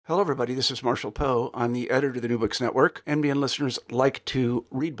Hello, everybody. This is Marshall Poe. I'm the editor of the New Books Network. NBN listeners like to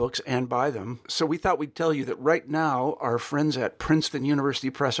read books and buy them. So we thought we'd tell you that right now, our friends at Princeton University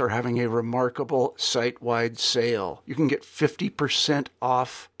Press are having a remarkable site-wide sale. You can get 50%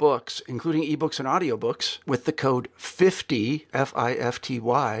 off books, including ebooks and audiobooks, with the code 50,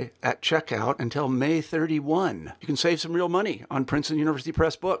 F-I-F-T-Y, at checkout until May 31. You can save some real money on Princeton University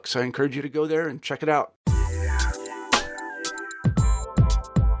Press books. I encourage you to go there and check it out.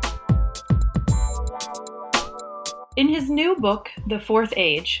 In his new book, The Fourth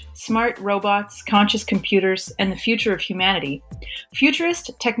Age, Smart Robots, Conscious Computers, and the Future of Humanity,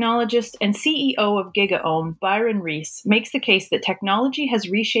 futurist, technologist, and CEO of GigaOM, Byron Reese, makes the case that technology has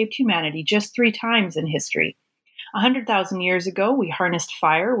reshaped humanity just 3 times in history. 100,000 years ago, we harnessed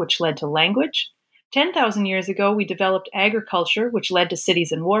fire, which led to language. 10,000 years ago, we developed agriculture, which led to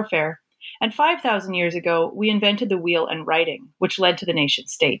cities and warfare. And 5,000 years ago, we invented the wheel and writing, which led to the nation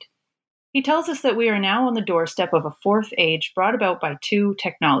state. He tells us that we are now on the doorstep of a fourth age brought about by 2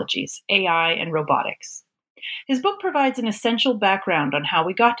 technologies, AI and robotics. His book provides an essential background on how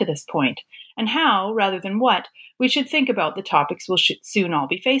we got to this point, and how, rather than what, we should think about the topics we'll soon all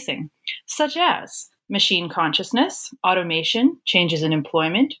be facing, such as machine consciousness, automation, changes in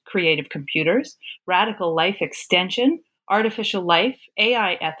employment, creative computers, radical life extension, artificial life,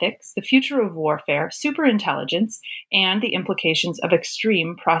 AI ethics, the future of warfare, superintelligence, and the implications of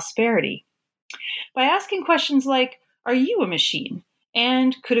extreme prosperity. By asking questions like, are you a machine?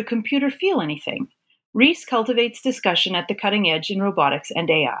 And could a computer feel anything? Reese cultivates discussion at the cutting edge in robotics and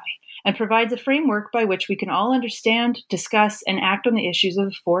AI, and provides a framework by which we can all understand, discuss, and act on the issues of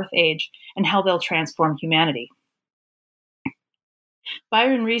the fourth age and how they'll transform humanity.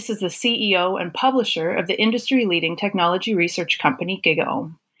 Byron Reese is the CEO and publisher of the industry-leading technology research company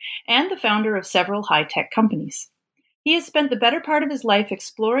GigaOM, and the founder of several high-tech companies. He has spent the better part of his life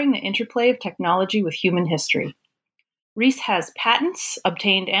exploring the interplay of technology with human history. Reese has patents,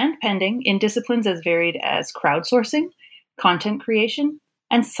 obtained and pending, in disciplines as varied as crowdsourcing, content creation,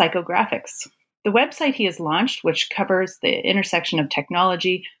 and psychographics. The website he has launched, which covers the intersection of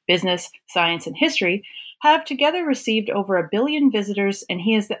technology, business, science, and history, have together received over 1 billion visitors, and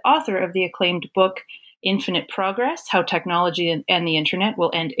he is the author of the acclaimed book, Infinite Progress, How Technology and the Internet Will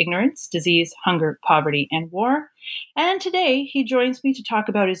End Ignorance, Disease, Hunger, Poverty, and War. And today, he joins me to talk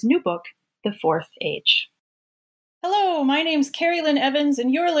about his new book, The Fourth Age. Hello, my name's Carrie Lynn Evans,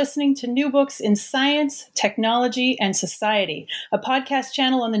 and you're listening to New Books in Science, Technology, and Society, a podcast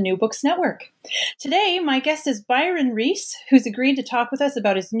channel on the New Books Network. Today, my guest is Byron Reese, who's agreed to talk with us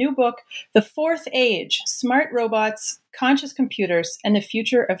about his new book, The Fourth Age, Smart Robots, Conscious Computers, and the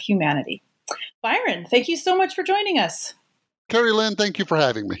Future of Humanity. Byron, thank you so much for joining us. Carrie Lynn, thank you for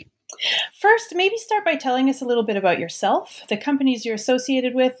having me. First, maybe start by telling us a little bit about yourself, the companies you're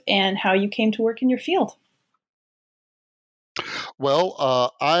associated with, and how you came to work in your field.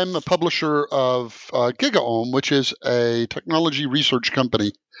 Well, I'm a publisher of GigaOM, which is a technology research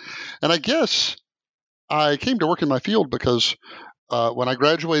company. And I guess I came to work in my field because when I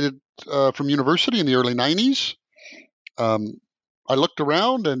graduated from university in the early 90s, I looked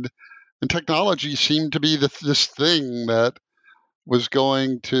around and technology seemed to be this thing that was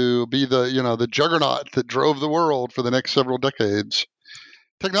going to be the juggernaut that drove the world for the next several decades.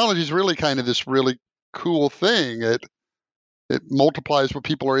 Technology is really kind of this really cool thing. It multiplies what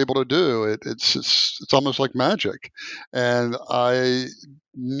people are able to do. It's almost like magic. And I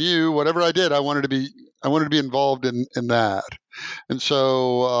knew whatever I did, I wanted to be involved in that. And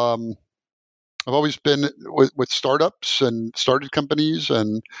so I've always been with startups and started companies,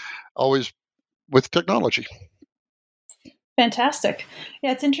 and always with technology. Fantastic.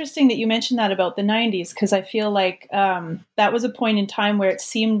 Yeah, it's interesting that you mentioned that about the 90s, because I feel like that was a point in time where it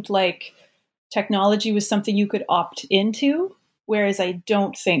seemed like technology was something you could opt into, whereas I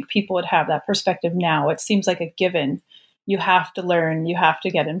don't think people would have that perspective now. It seems like a given. You have to learn, you have to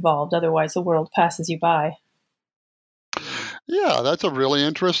get involved, otherwise the world passes you by. Yeah, that's a really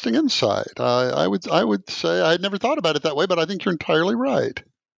interesting insight. I would say I had never thought about it that way, but I think you're entirely right.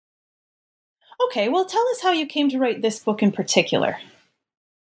 Okay, well, tell us how you came to write this book in particular.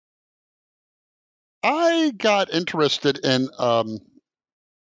 I got interested in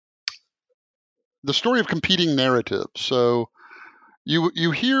the story of competing narratives. So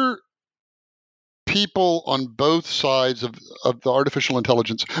you hear people on both sides of the artificial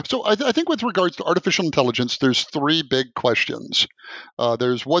intelligence. So I think with regards to artificial intelligence, there's 3 big questions.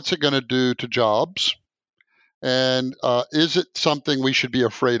 There's what's it going to do to jobs? And is it something we should be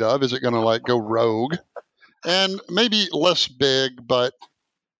afraid of? Is it going to go rogue? And maybe less big, but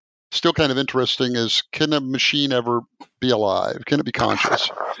still kind of interesting is, can a machine ever be alive? Can it be conscious?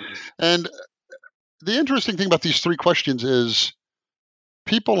 And the interesting thing about these three questions is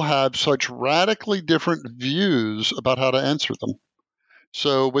people have such radically different views about how to answer them.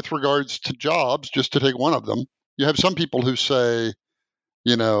 So with regards to jobs, just to take one of them, you have some people who say,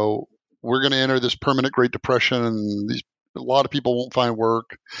 we're going to enter this permanent Great Depression and a lot of people won't find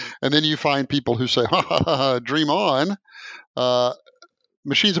work. And then you find people who say, dream on.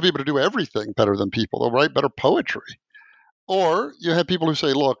 Machines will be able to do everything better than people. They'll write better poetry. Or you have people who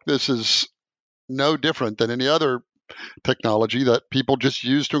say, look, this is no different than any other technology that people just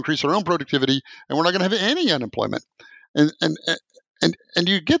use to increase their own productivity, and we're not going to have any unemployment. And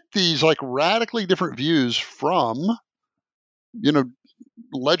you get these like radically different views from,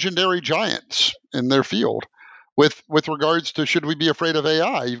 legendary giants in their field. With regards to, should we be afraid of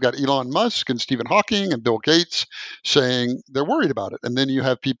AI? You've got Elon Musk and Stephen Hawking and Bill Gates saying they're worried about it. And then you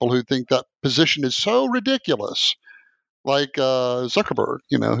have people who think that position is so ridiculous, like Zuckerberg,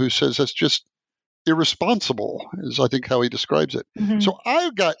 who says that's just irresponsible, is I think how he describes it. Mm-hmm. So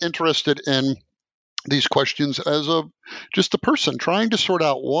I got interested in these questions as just a person trying to sort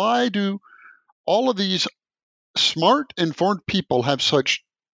out, why do all of these smart, informed people have such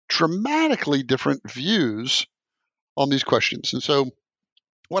dramatically different views on these questions? And so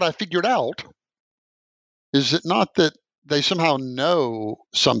what I figured out is that not that they somehow know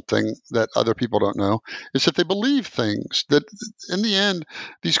something that other people don't know, is that they believe things. That in the end,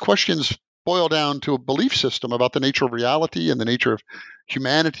 these questions boil down to a belief system about the nature of reality and the nature of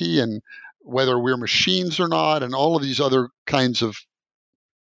humanity and whether we're machines or not, and all of these other kinds of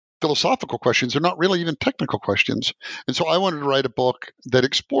philosophical questions. They're not really even technical questions. And so I wanted to write a book that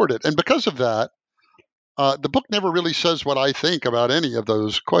explored it. And because of that, the book never really says what I think about any of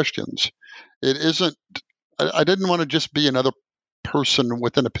those questions. It isn't, I didn't want to just be another person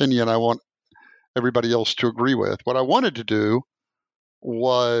with an opinion I want everybody else to agree with. What I wanted to do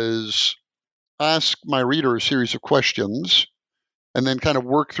was ask my reader a series of questions and then kind of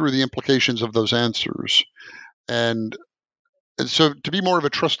work through the implications of those answers. And so to be more of a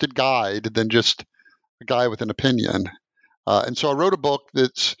trusted guide than just a guy with an opinion. And so I wrote a book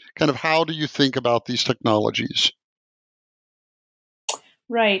that's kind of, how do you think about these technologies?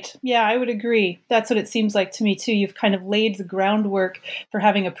 Right. Yeah, I would agree. That's what it seems like to me, too. You've kind of laid the groundwork for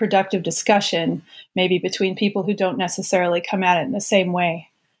having a productive discussion, maybe between people who don't necessarily come at it in the same way.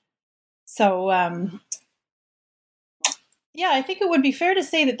 So, yeah, I think it would be fair to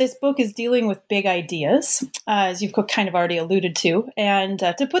say that this book is dealing with big ideas, as you've kind of already alluded to. And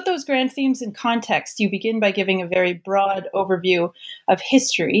to put those grand themes in context, you begin by giving a very broad overview of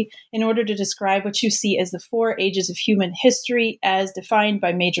history in order to describe what you see as the 4 ages of human history as defined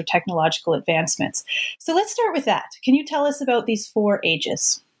by major technological advancements. So let's start with that. Can you tell us about these 4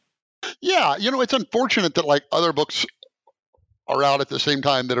 ages? Yeah, it's unfortunate that like other books are out at the same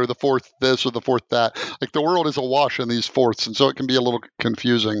time that are the 4th this or the 4th that. Like the world is awash in these 4ths, and so it can be a little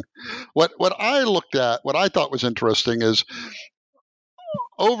confusing. What I looked at, what I thought was interesting is,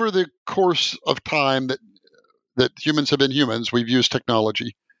 over the course of time that humans have been humans, we've used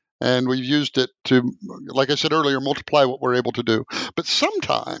technology. And we've used it to, like I said earlier, multiply what we're able to do. But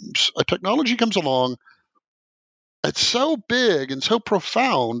sometimes a technology comes along that's so big and so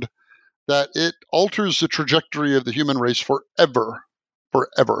profound that it alters the trajectory of the human race forever.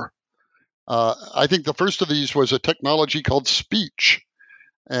 I think the first of these was a technology called speech.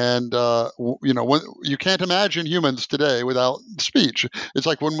 And, when you can't imagine humans today without speech. It's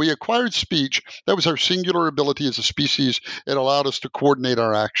like when we acquired speech, that was our singular ability as a species. It allowed us to coordinate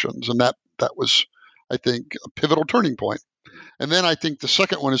our actions. And that was, I think, a pivotal turning point. And then I think the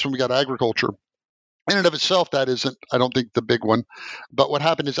second one is when we got agriculture. In and of itself, that isn't, I don't think, the big one. But what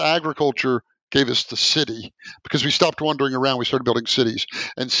happened is agriculture gave us the city, because we stopped wandering around. We started building cities.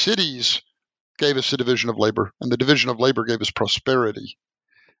 And cities gave us the division of labor. And the division of labor gave us prosperity.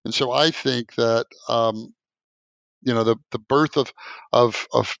 And so I think that the birth of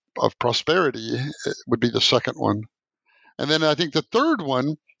prosperity would be the second one. And then I think the third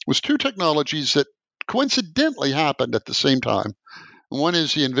one was 2 technologies that coincidentally happened at the same time. One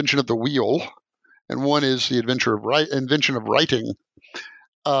is the invention of the wheel, and one is the invention of writing.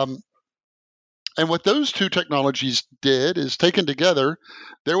 And what those 2 technologies did is, taken together,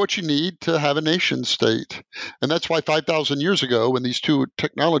 they're what you need to have a nation state. And that's why 5,000 years ago, when these 2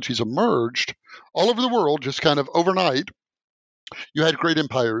 technologies emerged all over the world, just kind of overnight, you had great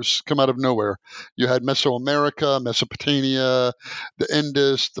empires come out of nowhere. You had Mesoamerica, Mesopotamia, the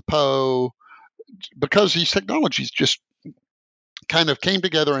Indus, the Po, because these technologies just kind of came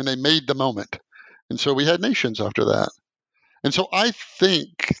together and they made the moment. And so we had nations after that. And so I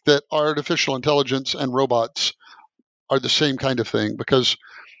think that artificial intelligence and robots are the same kind of thing, because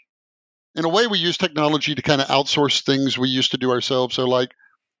in a way we use technology to kind of outsource things we used to do ourselves. So like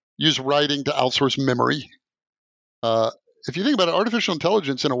use writing to outsource memory. If you think about it, artificial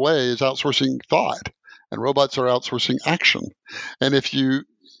intelligence in a way is outsourcing thought, and robots are outsourcing action. And if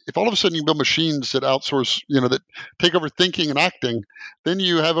all of a sudden you build machines that outsource, that take over thinking and acting, then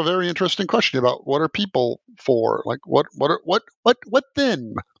you have a very interesting question about what are people for? Like what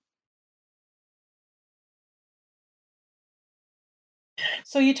then?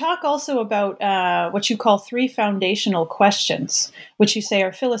 So you talk also about what you call 3 foundational questions, which you say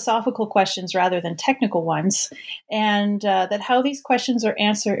are philosophical questions rather than technical ones, and that how these questions are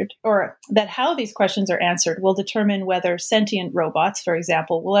answered will determine whether sentient robots, for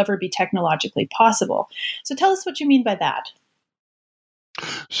example, will ever be technologically possible. So tell us what you mean by that.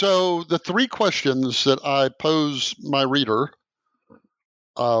 So the 3 questions that I pose my reader,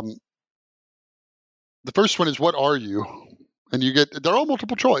 the first one is, what are you? And they're all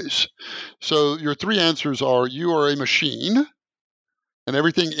multiple choice. So your 3 answers are, you are a machine, and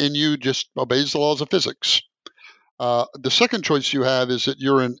everything in you just obeys the laws of physics. The second choice you have is that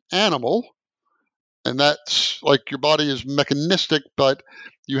you're an animal, and that's like your body is mechanistic, but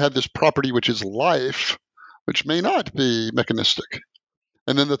you have this property which is life, which may not be mechanistic.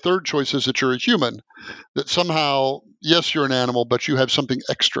 And then the third choice is that you're a human, that somehow, yes, you're an animal, but you have something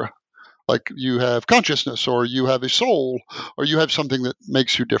extra. Like you have consciousness, or you have a soul, or you have something that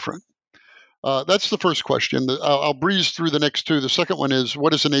makes you different. That's the first question. I'll breeze through the next 2. The second one is,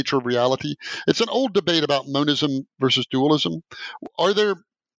 what is the nature of reality? It's an old debate about monism versus dualism.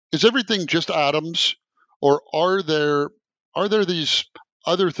 Is everything just atoms, or are there these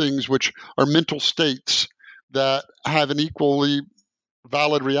other things which are mental states that have an equally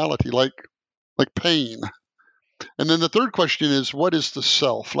valid reality, like pain? And then the third question is, what is the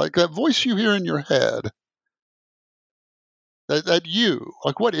self? Like that voice you hear in your head, that you,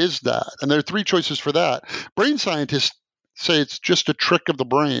 like what is that? And there are 3 choices for that. Brain scientists say it's just a trick of the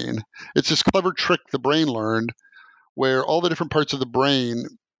brain. It's this clever trick the brain learned, where all the different parts of the brain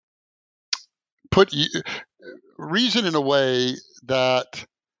reason in a way that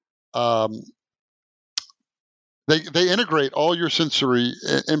they integrate all your sensory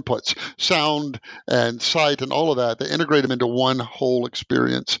inputs, sound and sight and all of that. They integrate them into one whole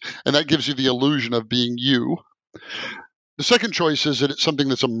experience, and that gives you the illusion of being you. The second choice is that it's something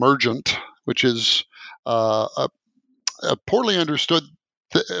that's emergent, which is a poorly understood.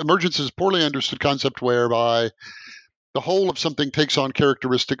 Emergence is a poorly understood concept whereby the whole of something takes on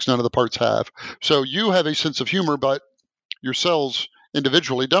characteristics none of the parts have. So you have a sense of humor, but your cells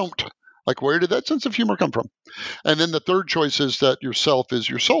individually don't. Like, where did that sense of humor come from? And then the third choice is that your self is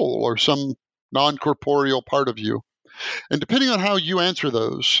your soul, or some non-corporeal part of you. And depending on how you answer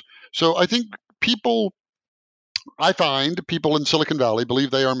those, so I think I find people in Silicon Valley believe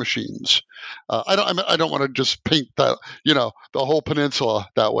they are machines. I don't want to just paint that, the whole peninsula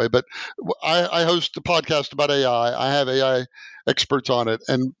that way, but I host a podcast about AI. I have AI experts on it,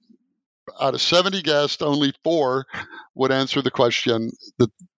 and out of 70 guests, only 4 would answer the question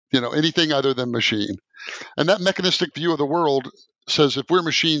that, anything other than machine. And that mechanistic view of the world says if we're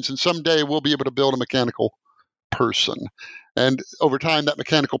machines, and someday we'll be able to build a mechanical person, and over time that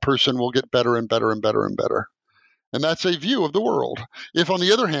mechanical person will get better and better and better and better. And that's a view of the world. If, on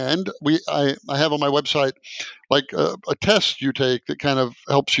the other hand, I have on my website like a test you take that kind of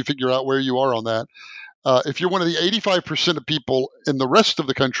helps you figure out where you are on that. If you're one of the 85% of people in the rest of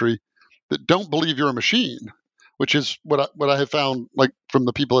the country that don't believe you're a machine, which is what I have found, like from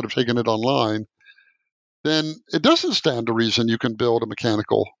the people that have taken it online, then it doesn't stand to reason you can build a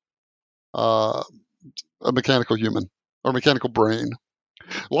mechanical human or mechanical brain.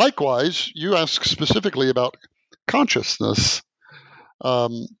 Likewise, you ask specifically about consciousness.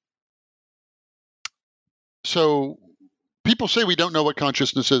 So people say we don't know what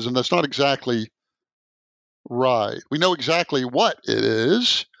consciousness is, and that's not exactly right. We know exactly what it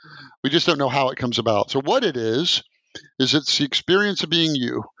is. We just don't know how it comes about. So what it is it's the experience of being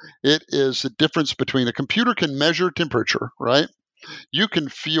you. It is the difference between a computer can measure temperature, right? You can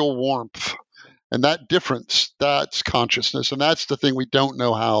feel warmth. And that difference, that's consciousness. And that's the thing we don't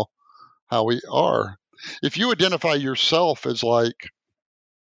know how we are. If you identify yourself as like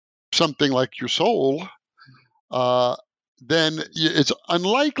something like your soul, then it's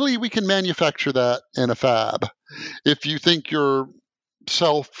unlikely we can manufacture that in a fab. If you think your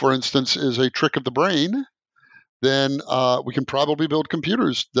self, for instance, is a trick of the brain, then we can probably build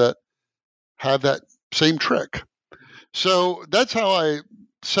computers that have that same trick. So that's how I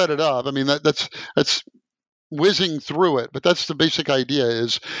set it up. I mean, that's whizzing through it, but that's the basic idea,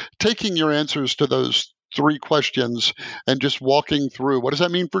 is taking your answers to those three questions and just walking through. What does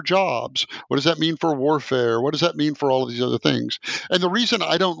that mean for jobs? What does that mean for warfare? What does that mean for all of these other things? And the reason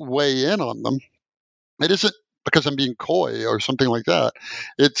I don't weigh in on them, it isn't because I'm being coy or something like that.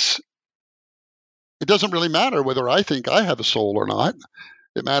 It doesn't really matter whether I think I have a soul or not.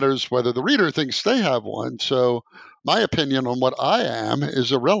 It matters whether the reader thinks they have one. So my opinion on what I am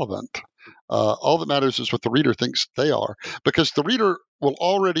is irrelevant. All that matters is what the reader thinks they are, because the reader will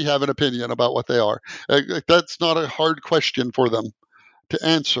already have an opinion about what they are. That's not a hard question for them to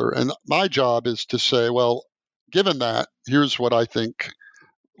answer. And my job is to say, well, given that, here's what I think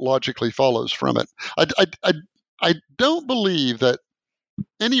logically follows from it. I don't believe that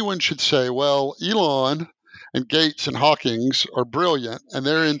anyone should say, well, Elon and Gates and Hawkins are brilliant and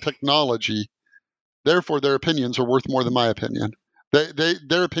they're in technology, therefore their opinions are worth more than my opinion.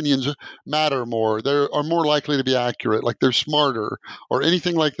 Their opinions matter more. They are more likely to be accurate, like they're smarter or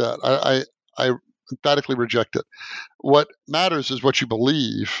anything like that. I emphatically reject it. What matters is what you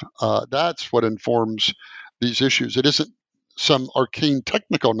believe. That's what informs these issues. It isn't some arcane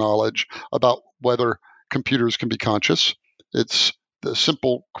technical knowledge about whether computers can be conscious. It's the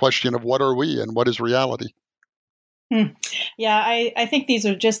simple question of what are we and what is reality. Yeah, I think these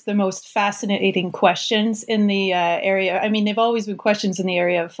are just the most fascinating questions in the area. I mean, they've always been questions in the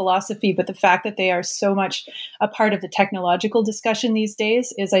area of philosophy, but the fact that they are so much a part of the technological discussion these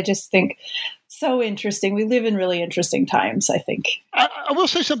days is, I just think, so interesting. We live in really interesting times, I think. I will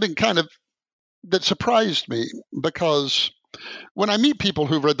say something kind of that surprised me, because when I meet people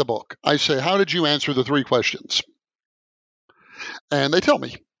who've read the book, I say, how did you answer the three questions? And they tell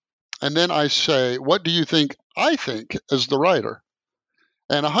me. And then I say, what do you think I think as the writer?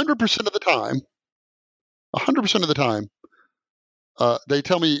 And 100% of the time, they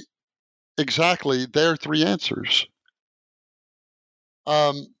tell me exactly their three answers,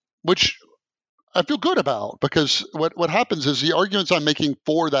 which I feel good about, because what happens is the arguments I'm making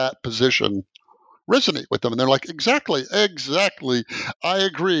for that position resonate with them. And they're like, exactly, I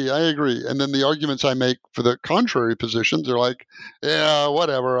agree. And then the arguments I make for the contrary positions are like, yeah,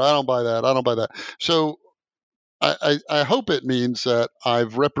 whatever, I don't buy that. So I hope it means that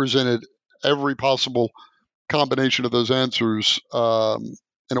I've represented every possible combination of those answers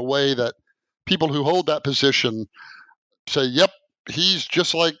in a way that people who hold that position say, yep, he's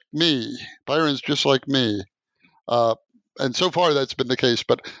just like me. Byron's just like me. And so far that's been the case,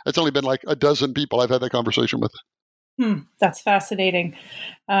 but it's only been like a dozen people I've had that conversation with. That's fascinating.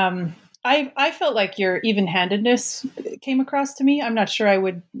 I felt like your even-handedness came across to me. I'm not sure I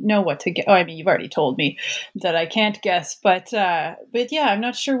would know what to guess. Oh, I mean, you've already told me that I can't guess, but yeah, I'm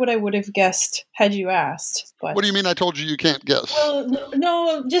not sure what I would have guessed had you asked. But what do you mean I told you can't guess? Well,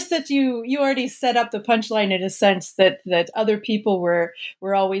 no, just that you already set up the punchline in a sense that other people were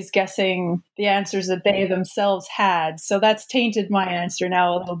always guessing the answers that they themselves had. So that's tainted my answer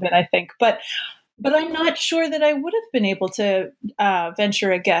now a little bit, I think. But I'm not sure that I would have been able to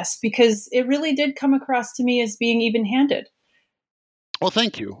venture a guess, because it really did come across to me as being even-handed. Well,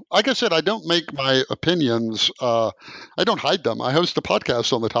 thank you. Like I said, I don't make my opinions, I don't hide them. I host a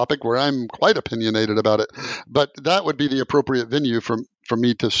podcast on the topic where I'm quite opinionated about it, but that would be the appropriate venue for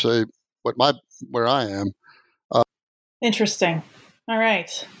me to say where I am. Interesting. All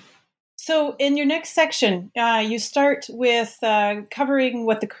right. So in your next section, you start with covering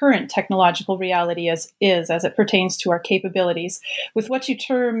what the current technological reality is as it pertains to our capabilities, with what you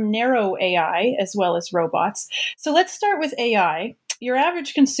term narrow AI as well as robots. So let's start with AI. Your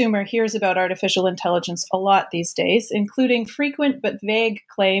average consumer hears about artificial intelligence a lot these days, including frequent but vague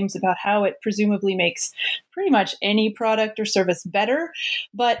claims about how it presumably makes pretty much any product or service better.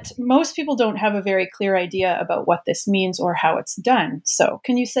 But most people don't have a very clear idea about what this means or how it's done. So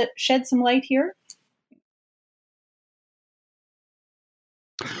can you shed some light here?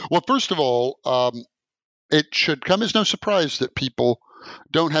 Well, first of all, it should come as no surprise that people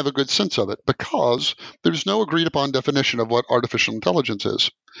don't have a good sense of it, because there's no agreed upon definition of what artificial intelligence is.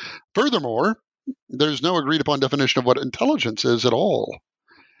 Furthermore, there's no agreed upon definition of what intelligence is at all.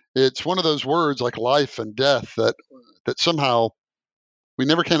 It's one of those words like life and death that somehow we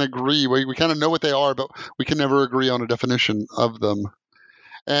never can agree. We kind of know what they are, but we can never agree on a definition of them.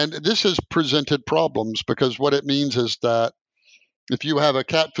 And this has presented problems, because what it means is that if you have a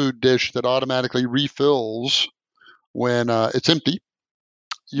cat food dish that automatically refills when it's empty,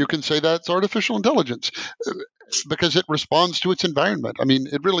 you can say that's artificial intelligence, because it responds to its environment. I mean,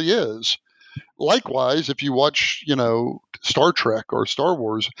 it really is. Likewise, if you watch, Star Trek or Star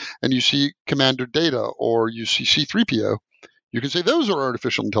Wars and you see Commander Data or you see C-3PO, you can say those are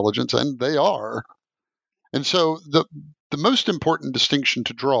artificial intelligence, and they are. And so the most important distinction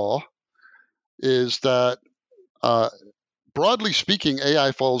to draw is that, broadly speaking,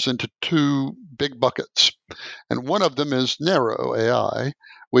 AI falls into two big buckets. And one of them is narrow AI,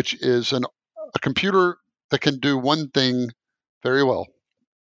 which is a computer that can do one thing very well.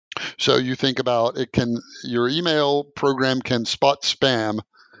 So you think about your email program can spot spam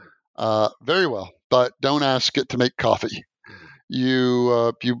very well, but don't ask it to make coffee.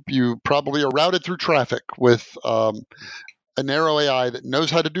 You probably are routed through traffic with a narrow AI that knows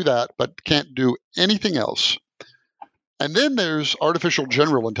how to do that, but can't do anything else. And then there's artificial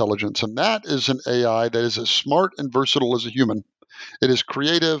general intelligence, and that is an AI that is as smart and versatile as a human. It is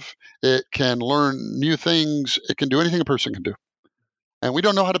creative. It can learn new things. It can do anything a person can do. And we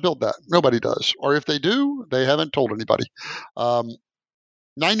don't know how to build that. Nobody does. Or if they do, they haven't told anybody.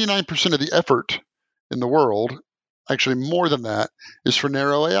 99% of the effort in the world, actually more than that, is for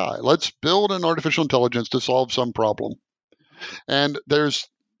narrow AI. Let's build an artificial intelligence to solve some problem. And there's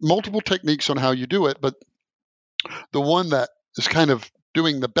multiple techniques on how you do it, but the one that is kind of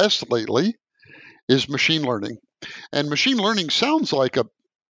doing the best lately is machine learning. And machine learning sounds like a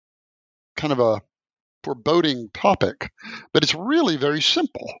kind of a foreboding topic, but it's really very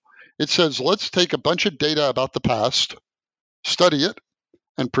simple. It says, let's take a bunch of data about the past, study it,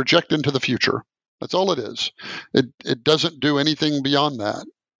 and project into the future. That's all it is. It doesn't do anything beyond that.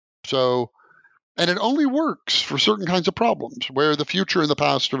 So, and it only works for certain kinds of problems where the future and the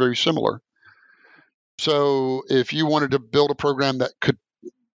past are very similar. So if you wanted to build a program that could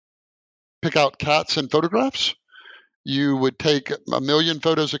pick out cats in photographs, you would take 1 million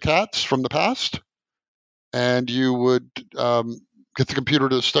photos of cats from the past, and you would get the computer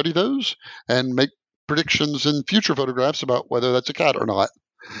to study those and make predictions in future photographs about whether that's a cat or not.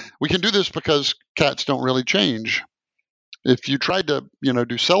 We can do this because cats don't really change. If you tried to,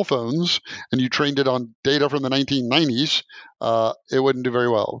 do cell phones and you trained it on data from the 1990s, it wouldn't do very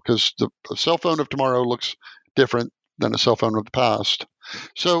well because the cell phone of tomorrow looks different than a cell phone of the past.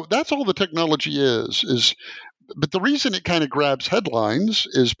 So that's all the technology is. But the reason it kind of grabs headlines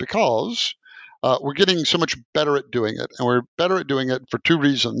is because we're getting so much better at doing it, and we're better at doing it for two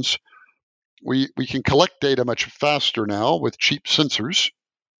reasons. We can collect data much faster now with cheap sensors,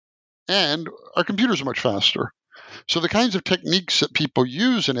 and our computers are much faster. So the kinds of techniques that people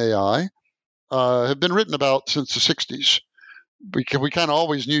use in AI have been written about since the 60s. We kind of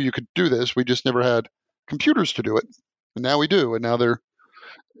always knew you could do this. We just never had computers to do it. And now we do. And now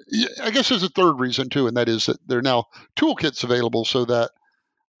I guess there's a third reason too, and that is that there are now toolkits available so that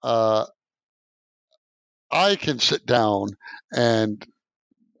I can sit down and,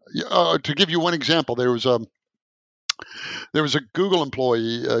 to give you one example, there was a Google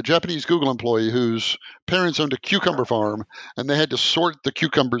employee, a Japanese Google employee, whose parents owned a cucumber farm, and they had to sort the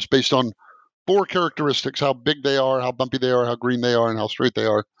cucumbers based on 4 characteristics: how big they are, how bumpy they are, how green they are, and how straight they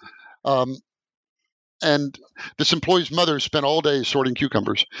are. And this employee's mother spent all day sorting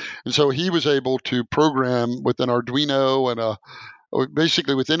cucumbers. And so he was able to program with an Arduino and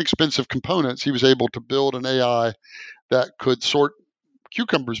basically with inexpensive components, he was able to build an AI that could sort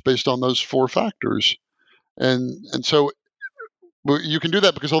cucumbers based on those 4 factors. And so you can do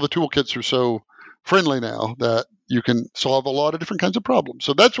that because all the toolkits are so friendly now that you can solve a lot of different kinds of problems.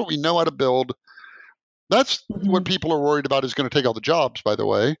 So that's what we know how to build. That's what people are worried about is going to take all the jobs, by the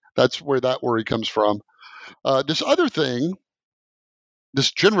way. That's where that worry comes from. This other thing,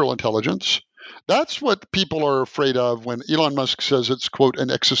 this general intelligence, that's what people are afraid of when Elon Musk says it's, quote, an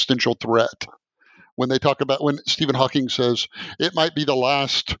existential threat. When Stephen Hawking says it might be the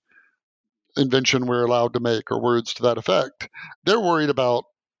last invention we're allowed to make, or words to that effect, they're worried about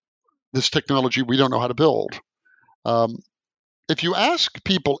this technology we don't know how to build. If you ask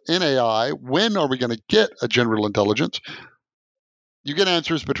people in AI, when are we going to get a general intelligence, you get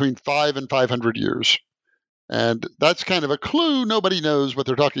answers between 5 and 500 years. And that's kind of a clue. Nobody knows what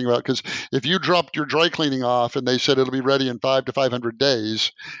they're talking about, because if you dropped your dry cleaning off and they said it'll be ready in 5 to 500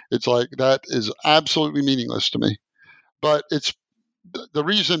 days, it's like that is absolutely meaningless to me. But it's the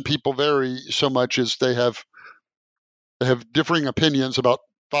reason people vary so much is they have differing opinions about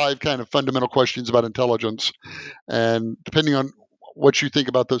 5 kind of fundamental questions about intelligence. And depending on what you think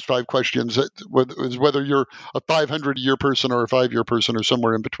about those 5 questions, is whether you're a 500-year person or a 5-year person or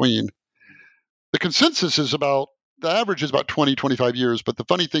somewhere in between. The consensus is the average is about 20, 25 years. But the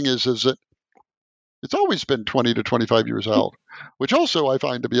funny thing is that it's always been 20 to 25 years out, which also I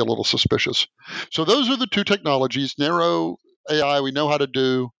find to be a little suspicious. So those are the 2 technologies. Narrow AI we know how to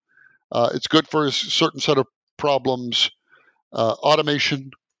do. It's good for a certain set of problems.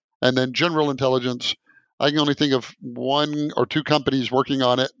 Automation, and then general intelligence. I can only think of 1 or 2 companies working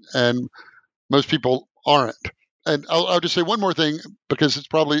on it, and most people aren't. And I'll just say one more thing because it's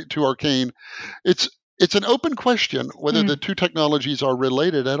probably too arcane. It's an open question whether the two technologies are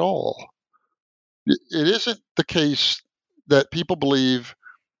related at all. It isn't the case that people believe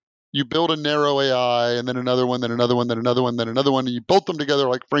you build a narrow AI and then another one, then another one, then another one, then another one, and you bolt them together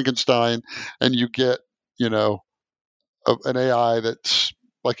like Frankenstein, and you get, an AI that's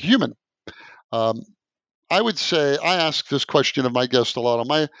like a human. I would say, I ask this question of my guests a lot on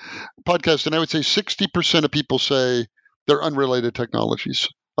my podcast, and I would say 60% of people say they're unrelated technologies.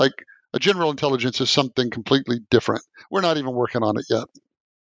 Like a general intelligence is something completely different. We're not even working on it yet.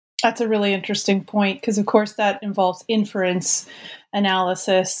 That's a really interesting point because, of course, that involves inference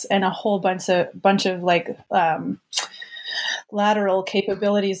analysis and a whole bunch of lateral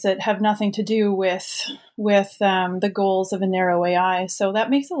capabilities that have nothing to do with the goals of a narrow AI. So that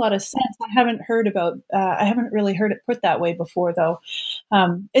makes a lot of sense. I haven't really heard it put that way before, though.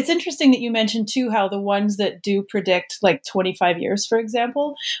 It's interesting that you mentioned too how the ones that do predict like 25 years, for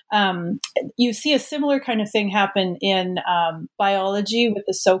example, you see a similar kind of thing happen in biology with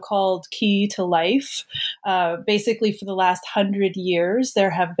the so-called key to life. Basically, for the last 100 years,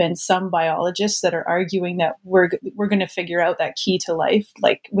 there have been some biologists that are arguing that we're going to figure out that key to life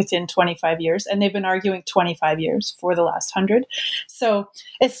like within 25 years, and they've been arguing 25 years for the last 100. So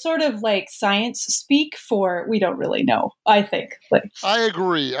it's sort of like science speak for we don't really know, I think. I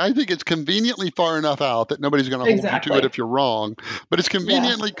agree. I think it's conveniently far enough out that nobody's going to hold you to it if you're wrong, but it's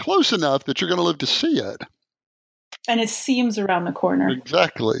conveniently close enough that you're going to live to see it. And it seems around the corner.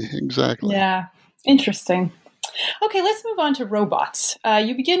 Exactly. Yeah. Interesting. Okay, let's move on to robots.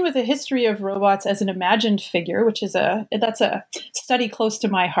 You begin with a history of robots as an imagined figure, which is that's a study close to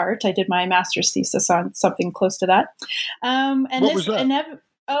my heart. I did my master's thesis on something close to that. What was that?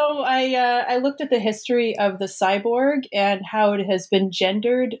 I looked at the history of the cyborg and how it has been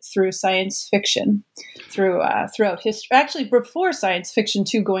gendered through science fiction, throughout history. Actually, before science fiction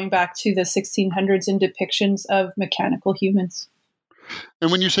too, going back to the 1600s in depictions of mechanical humans.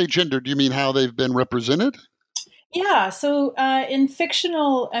 And when you say gender, do you mean how they've been represented? Yeah, so in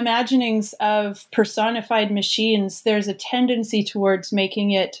fictional imaginings of personified machines, there's a tendency towards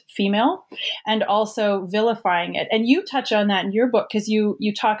making it female and also vilifying it. And you touch on that in your book because you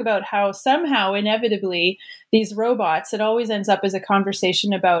talk about how somehow, inevitably, these robots, it always ends up as a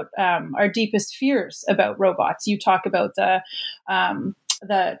conversation about our deepest fears about robots. You talk about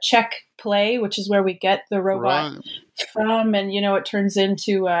the Czech play, which is where we get the robot from, and it turns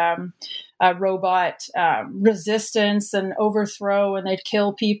into a robot resistance and overthrow, and they'd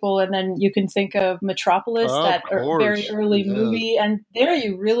kill people. And then you can think of Metropolis, very early movie, and there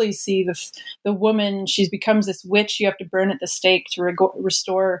you really see the woman. She becomes this witch. You have to burn at the stake to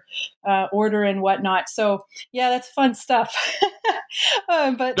restore order and whatnot. So yeah, that's fun stuff.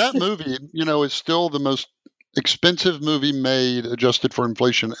 But that movie, is still the most expensive movie made adjusted for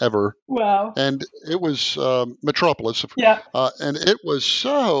inflation ever. Wow. And it was Metropolis. Yeah. And it was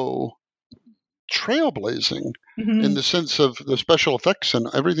so trailblazing in the sense of the special effects and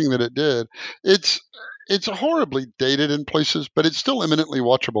everything that it did. It's horribly dated in places, but it's still eminently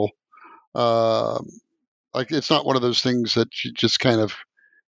watchable. Like it's not one of those things that you just kind of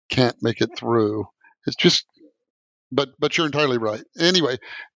can't make it through. It's just, but you're entirely right. Anyway,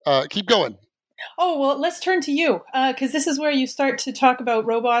 keep going. Oh, well, let's turn to you, because this is where you start to talk about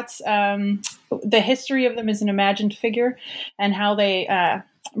robots, the history of them as an imagined figure, and how they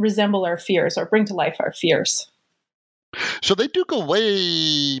resemble our fears or bring to life our fears. So they do go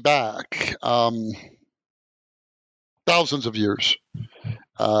way back, thousands of years.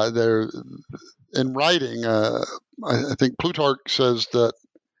 They're in writing. I think Plutarch says that.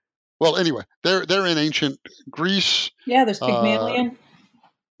 Well, anyway, they're in ancient Greece. Yeah, there's Pygmalion.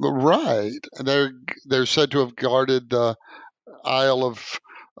 Right. They're said to have guarded the Isle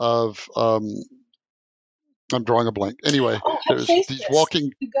of I'm drawing a blank. Anyway, there's these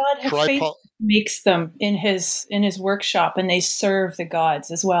walking the god Hephaestus makes them in his workshop, and they serve the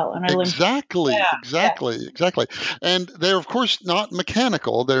gods as well. And exactly. And they're of course not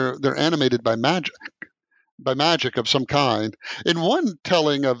mechanical. They're animated by magic of some kind. In one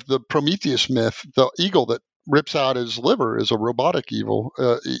telling of the Prometheus myth, the eagle that rips out his liver is a robotic eagle.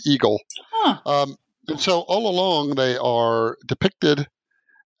 Huh. And so all along they are depicted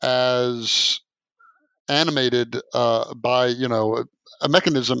as animated by a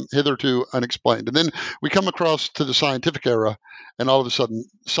mechanism hitherto unexplained. And then we come across to the scientific era, and all of a sudden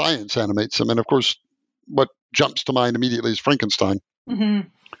science animates them. And of course, what jumps to mind immediately is Frankenstein,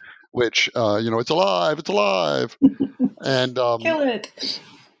 which it's alive, and kill it.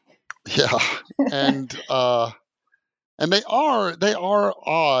 Yeah, and they are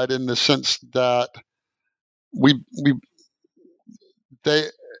odd in the sense that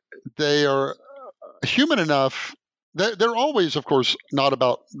they are human enough. They're always, of course, not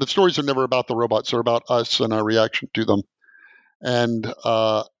about the stories are never about the robots. They're about us and our reaction to them. And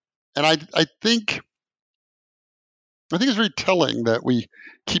I think it's very telling that we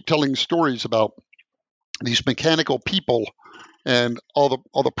keep telling stories about these mechanical people and all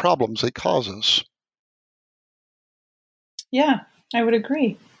the problems they cause us. Yeah, I would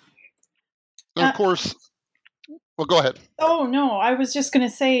agree. And of course, well, go ahead. Oh, no, I was just going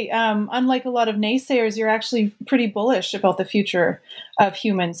to say, unlike a lot of naysayers, you're actually pretty bullish about the future of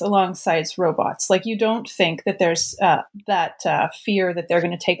humans alongside robots. Like, you don't think that there's that fear that they're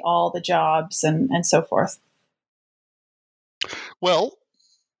going to take all the jobs and so forth. Well,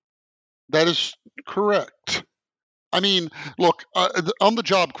 that is correct. I mean, look, on the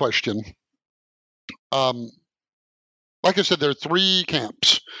job question, like I said, there are three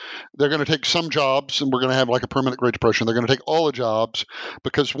camps. They're going to take some jobs, and we're going to have like a permanent Great Depression. They're going to take all the jobs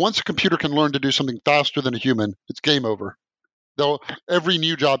because once a computer can learn to do something faster than a human, it's game over. Every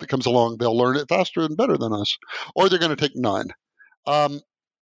new job that comes along, they'll learn it faster and better than us, or they're going to take none.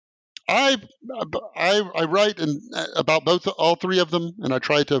 I write about all three of them, and I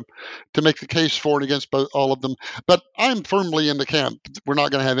try to make the case for and against all of them. But I'm firmly in the camp we're not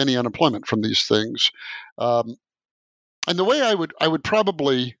going to have any unemployment from these things. And the way I would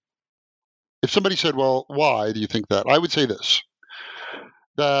probably, if somebody said, "Well, why do you think that?" I would say this: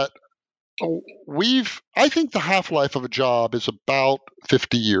 that I think the half-life of a job is about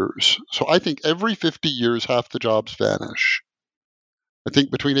 50 years. So I think every 50 years, half the jobs vanish. I think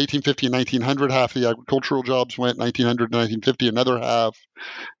between 1850 and 1900, half the agricultural jobs went. 1900 to 1950, another half.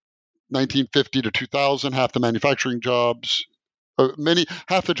 1950 to 2000, half the manufacturing jobs.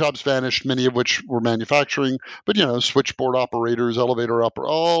 Half the jobs vanished, many of which were manufacturing, but switchboard operators, elevator operators,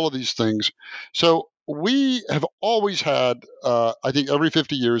 all of these things. So we have always had, I think every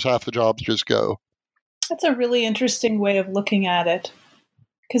 50 years, half the jobs just go. That's a really interesting way of looking at it.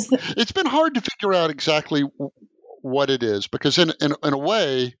 It's been hard to figure out exactly what it is, because in a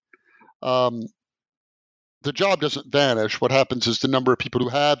way, the job doesn't vanish. What happens is the number of people who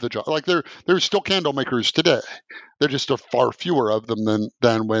have the job, like there's still candle makers today. There just are far fewer of them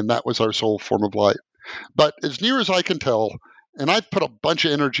than when that was our sole form of life. But as near as I can tell, and I've put a bunch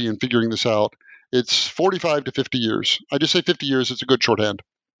of energy in figuring this out, it's 45 to 50 years. I just say 50 years. It's a good shorthand.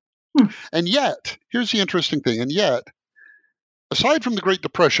 And yet, here's the interesting thing. And yet, aside from the Great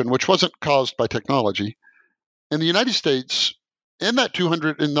Depression, which wasn't caused by technology, in the United States, in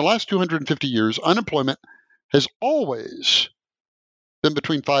the last 250 years, unemployment has always been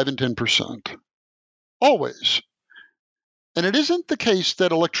between 5 and 10%. Always. And it isn't the case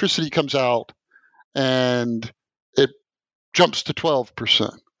that electricity comes out and it jumps to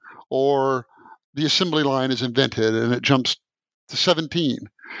 12%, or the assembly line is invented and it jumps to 17.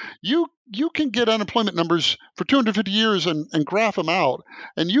 You can get unemployment numbers for 250 years and graph them out,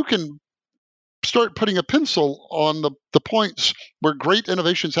 and you can start putting a pencil on the points where great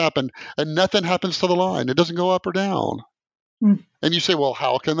innovations happen and nothing happens to the line. It doesn't go up or down. And you say, well,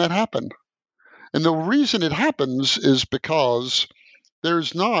 how can that happen? And the reason it happens is because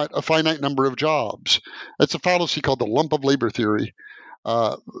there's not a finite number of jobs. It's a fallacy called the lump of labor theory.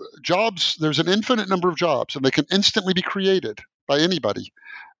 Jobs, there's an infinite number of jobs, and they can instantly be created by anybody.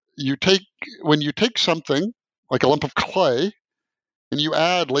 When you take something like a lump of clay, and you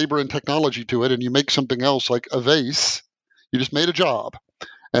add labor and technology to it, and you make something else like a vase, you just made a job.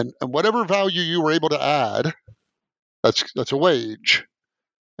 And whatever value you were able to add, that's a wage.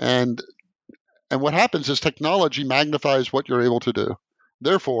 And what happens is technology magnifies what you're able to do.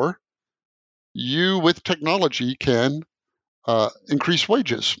 Therefore, you with technology can increase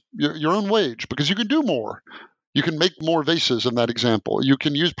wages, your own wage, because you can do more. You can make more vases in that example. You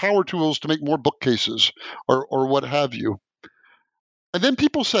can use power tools to make more bookcases or what have you. And then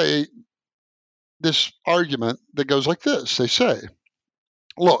people say this argument that goes like this. They say,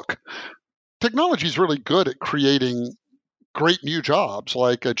 look, technology is really good at creating great new jobs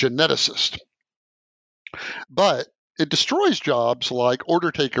like a geneticist, but it destroys jobs like order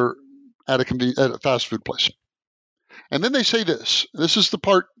taker at a fast food place. And then they say this. This is the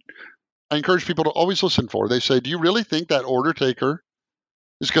part I encourage people to always listen for. They say, do you really think that order taker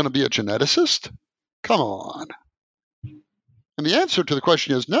is going to be a geneticist? Come on. And the answer to the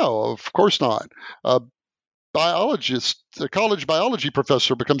question is no, of course not. A college biology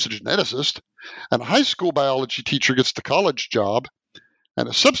professor becomes a geneticist, and a high school biology teacher gets the college job, and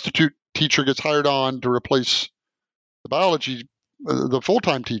a substitute teacher gets hired on to replace the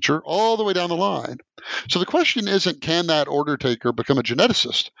full-time teacher all the way down the line. So the question isn't, can that order taker become a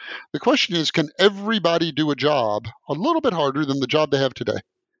geneticist? The question is, can everybody do a job a little bit harder than the job they have today?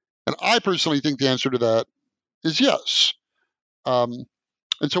 And I personally think the answer to that is yes. And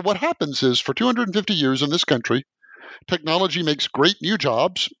so what happens is, for 250 years in this country, technology makes great new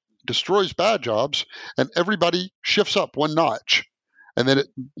jobs, destroys bad jobs, and everybody shifts up one notch. And then it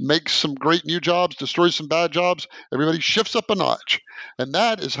makes some great new jobs, destroys some bad jobs, everybody shifts up a notch. And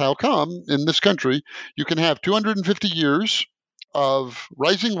that is how come in this country you can have 250 years of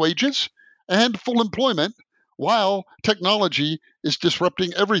rising wages and full employment while technology is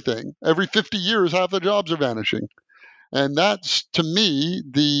disrupting everything. Every 50 years, half the jobs are vanishing. And that's, to me,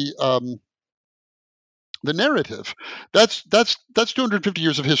 the narrative. That's 250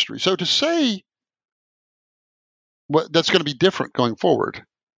 years of history. So to say what that's going to be different going forward,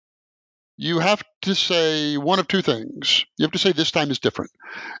 you have to say one of two things. You have to say this time is different.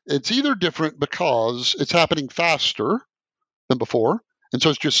 It's either different because it's happening faster than before, and so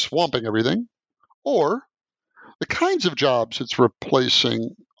it's just swamping everything, or the kinds of jobs it's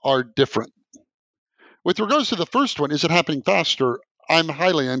replacing are different. With regards to the first one, is it happening faster? I'm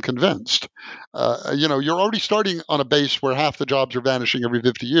highly unconvinced. You're already starting on a base where half the jobs are vanishing every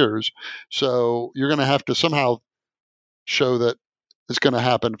 50 years. So you're going to have to somehow show that it's going to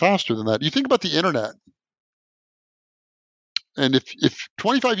happen faster than that. You think about the internet. And if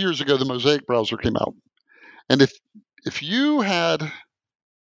 25 years ago the Mosaic browser came out, and if you had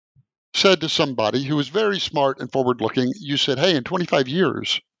said to somebody who was very smart and forward-looking, you said, hey, in 25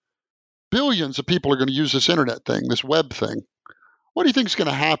 years, billions of people are going to use this internet thing, this web thing. What do you think is going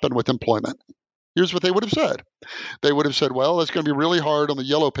to happen with employment? Here's what they would have said. They would have said, well, it's going to be really hard on the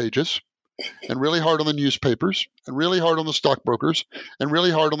yellow pages, and really hard on the newspapers, and really hard on the stockbrokers, and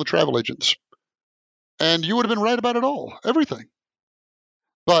really hard on the travel agents. And you would have been right about it all, everything.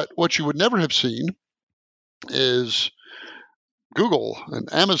 But what you would never have seen is Google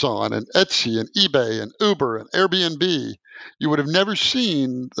and Amazon and Etsy and eBay and Uber and Airbnb. You would have never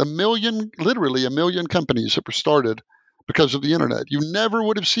seen literally a million companies that were started because of the internet. You never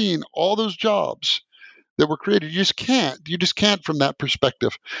would have seen all those jobs that were created. You just can't from that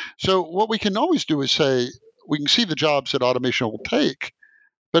perspective. So what we can always do is say, we can see the jobs that automation will take,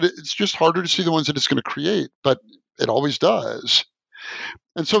 but it's just harder to see the ones that it's going to create, but it always does.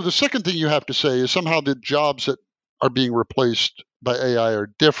 And so the second thing you have to say is somehow the jobs that are being replaced by AI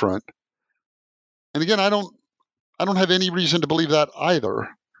are different. And again, I don't have any reason to believe that either.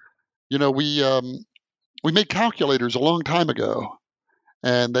 We made calculators a long time ago,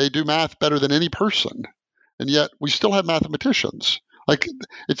 and they do math better than any person. And yet we still have mathematicians. Like,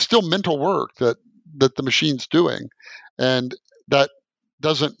 it's still mental work that the machine's doing. And that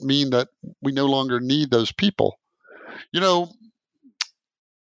doesn't mean that we no longer need those people.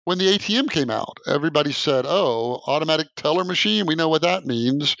 When the ATM came out, everybody said, oh, automatic teller machine, we know what that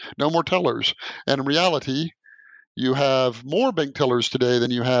means. No more tellers. And in reality, you have more bank tellers today than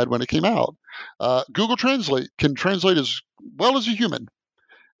you had when it came out. Google Translate can translate as well as a human.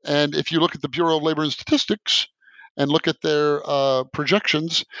 And if you look at the Bureau of Labor and Statistics and look at their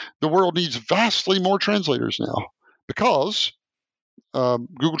projections, the world needs vastly more translators now, because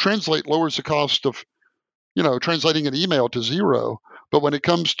Google Translate lowers the cost of translating an email to zero. But when it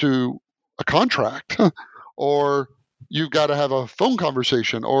comes to a contract, or you've got to have a phone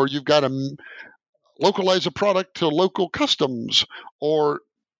conversation, or you've got to localize a product to local customs, or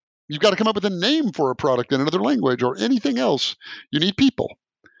you've got to come up with a name for a product in another language, or anything else, you need people.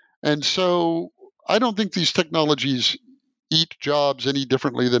 And so I don't think these technologies eat jobs any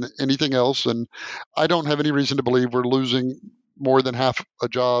differently than anything else. And I don't have any reason to believe we're losing more than half the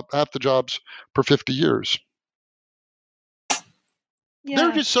jobs per 50 years. Yeah. There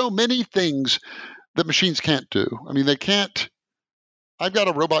are just so many things that machines can't do. I mean, they can't. I've got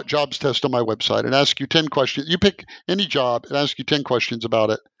a robot jobs test on my website and ask you 10 questions. You pick any job and ask you 10 questions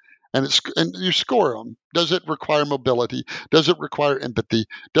about it, and you score them. Does it require mobility? Does it require empathy?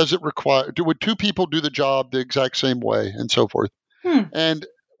 Would two people do the job the exact same way, and so forth? And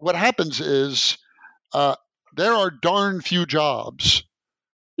what happens is there are darn few jobs.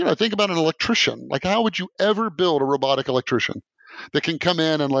 Think about an electrician. Like, how would you ever build a robotic electrician that can come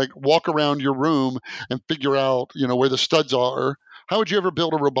in and walk around your room and figure out, where the studs are? How would you ever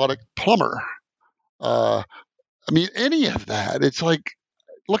build a robotic plumber? Any of that. It's like,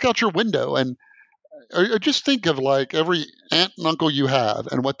 look out your window and or just think of every aunt and uncle you have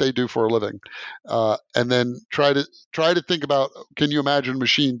and what they do for a living, and then try to think about, can you imagine a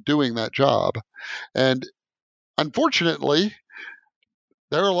machine doing that job? And unfortunately,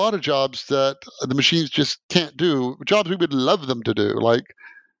 there are a lot of jobs that the machines just can't do, jobs we would love them to do, like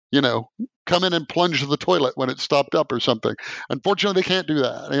come in and plunge to the toilet when it's stopped up or something. Unfortunately, they can't do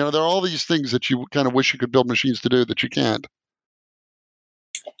that. There are all these things that you kind of wish you could build machines to do that you can't.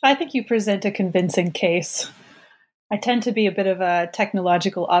 I think you present a convincing case. I tend to be a bit of a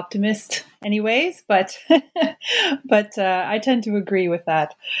technological optimist anyways, but I tend to agree with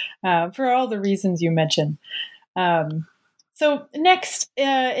that for all the reasons you mentioned. So next,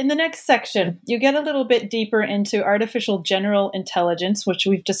 in the next section, you get a little bit deeper into artificial general intelligence, which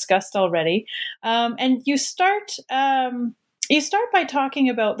we've discussed already, and you start by talking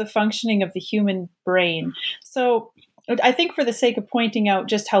about the functioning of the human brain. So I think for the sake of pointing out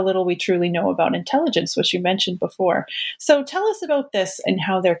just how little we truly know about intelligence, which you mentioned before. So tell us about this and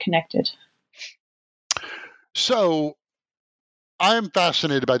how they're connected. So I am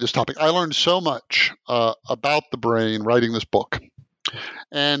fascinated by this topic. I learned so much about the brain writing this book.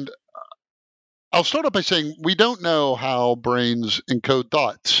 And I'll start off by saying we don't know how brains encode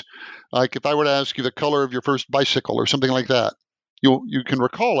thoughts. Like if I were to ask you the color of your first bicycle or something like that, you can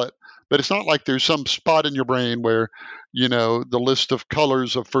recall it, but it's not like there's some spot in your brain where, the list of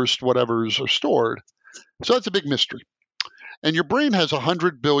colors of first whatevers are stored. So that's a big mystery. And your brain has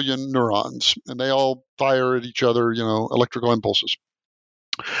 100 billion neurons, and they all fire at each other, electrical impulses.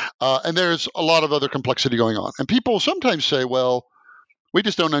 And there's a lot of other complexity going on. And people sometimes say, well, we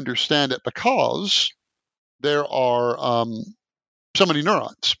just don't understand it because there are so many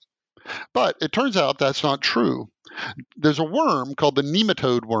neurons. But it turns out that's not true. There's a worm called the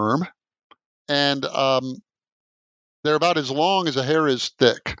nematode worm, and they're about as long as a hair is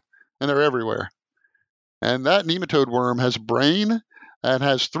thick, and they're everywhere. And that nematode worm has a brain and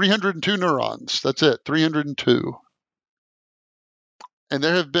has 302 neurons. That's it, 302. And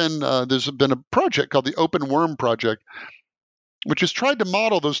there's been a project called the Open Worm Project, which has tried to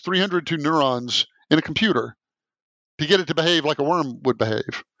model those 302 neurons in a computer to get it to behave like a worm would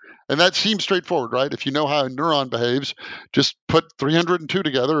behave. And that seems straightforward, right? If you know how a neuron behaves, just put 302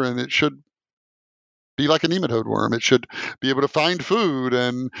 together and it should be like a nematode worm. It should be able to find food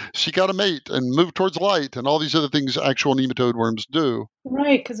and seek out a mate and move towards light and all these other things actual nematode worms do.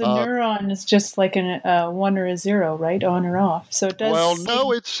 Right, because a neuron is just like a 1 or a 0, right? On or off. So it does. Well,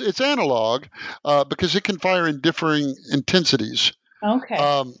 no, it's analog because it can fire in differing intensities.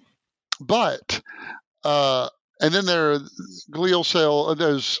 Okay. But and then there are glial cell.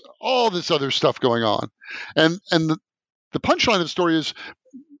 There's all this other stuff going on, and the punchline of the story is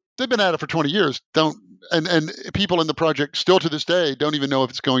they've been at it for 20 years. And people in the project still to this day don't even know if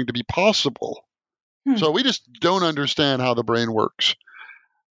it's going to be possible. So we just don't understand how the brain works.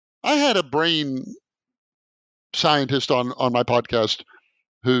 I had a brain scientist on my podcast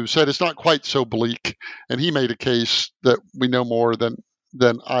who said it's not quite so bleak, and he made a case that we know more than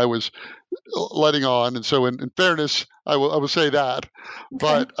I was letting on. And so in fairness, I will say that.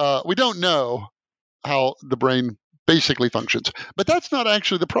 Okay. But we don't know how the brain basically functions. But that's not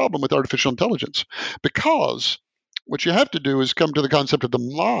actually the problem with artificial intelligence, because what you have to do is come to the concept of the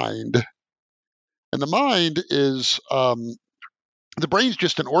mind. And the mind is, the brain's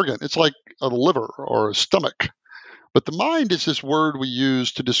just an organ. It's like a liver or a stomach. But the mind is this word we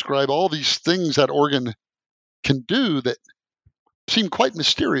use to describe all these things that organ can do that seem quite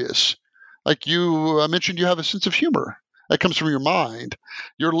mysterious. Like you mentioned, you have a sense of humor. That comes from your mind.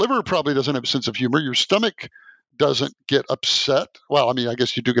 Your liver probably doesn't have a sense of humor. Your stomach doesn't get upset. Well, I mean, I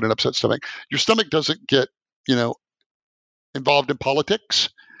guess you do get an upset stomach. Your stomach doesn't get, involved in politics.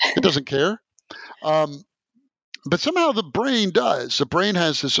 It doesn't care. But somehow the brain does. The brain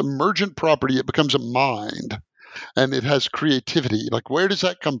has this emergent property. It becomes a mind, and it has creativity. Like, where does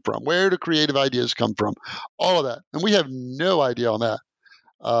that come from? Where do creative ideas come from? All of that. And we have no idea on that.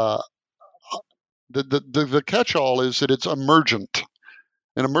 The catch-all is that it's emergent.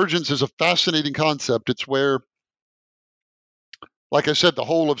 And emergence is a fascinating concept. It's where, like I said, the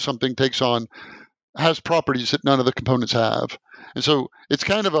whole of something has properties that none of the components have. And so it's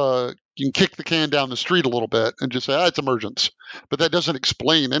kind of you can kick the can down the street a little bit and just say, it's emergence. But that doesn't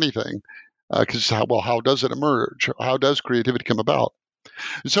explain anything, because how does it emerge? How does creativity come about?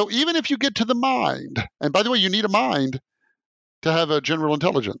 And so even if you get to the mind, and by the way, you need a mind to have a general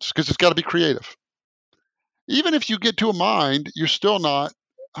intelligence, because it's got to be creative. Even if you get to a mind, you're still not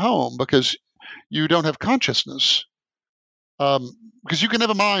home, because you don't have consciousness. Because you can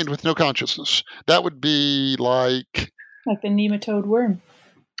have a mind with no consciousness. That would be like the nematode worm.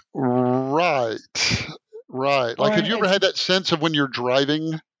 Right. Like, have you ever had that sense of when you're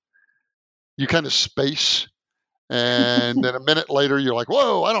driving, you kind of space, and then a minute later you're like,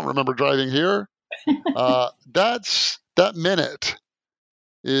 whoa, I don't remember driving here. That minute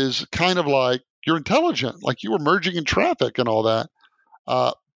is kind of like you're intelligent, like you were merging in traffic and all that.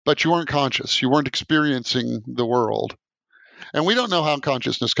 but you weren't conscious. You weren't experiencing the world. And we don't know how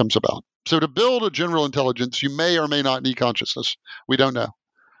consciousness comes about. So to build a general intelligence, you may or may not need consciousness. We don't know.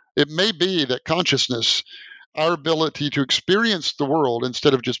 It may be that consciousness, our ability to experience the world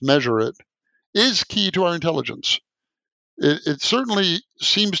instead of just measure it, is key to our intelligence. It certainly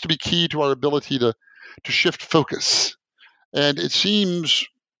seems to be key to our ability to shift focus. And it seems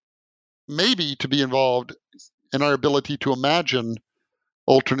maybe to be involved in our ability to imagine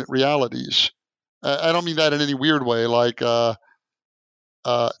alternate realities. I don't mean that in any weird way. Like now,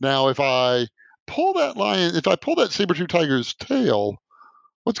 if I pull that saber-tooth tiger's tail,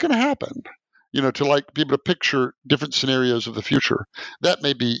 what's going to happen? To like be able to picture different scenarios of the future. That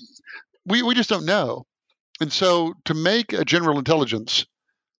may be, we just don't know. And so to make a general intelligence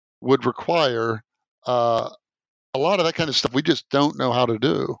would require a lot of that kind of stuff we just don't know how to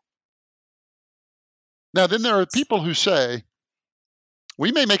do. Now, then there are people who say,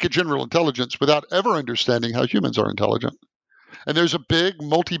 we may make a general intelligence without ever understanding how humans are intelligent. And there's a big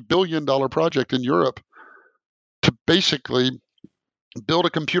multi-billion-dollar project in Europe to basically build a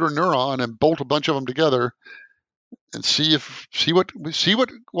computer neuron and bolt a bunch of them together and see what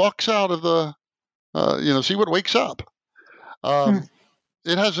walks out of the, see what wakes up.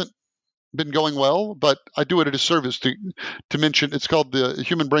 It hasn't been going well, but I do it a disservice to mention. It's called the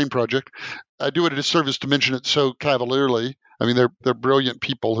Human Brain Project. I do it a disservice to mention it so cavalierly. I mean, they're brilliant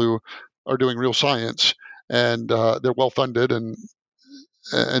people who are doing real science, and they're well funded and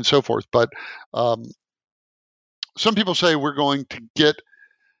so forth. But some people say we're going to get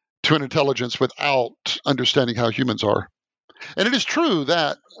to an intelligence without understanding how humans are, and it is true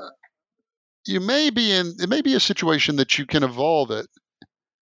that it may be a situation that you can evolve it.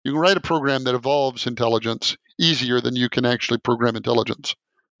 You can write a program that evolves intelligence easier than you can actually program intelligence.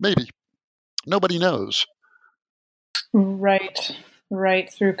 Maybe. Nobody knows. Right,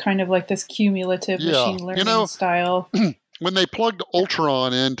 through kind of like this cumulative machine learning style. When they plugged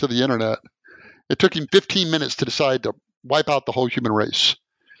Ultron into the internet, it took him 15 minutes to decide to wipe out the whole human race.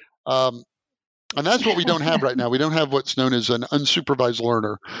 And that's what we don't have right now. We don't have what's known as an unsupervised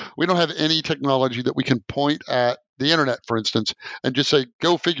learner. We don't have any technology that we can point at the internet, for instance, and just say,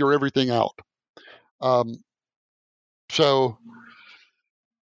 go figure everything out. So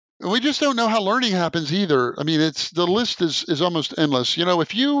we just don't know how learning happens either. I mean, the list is almost endless.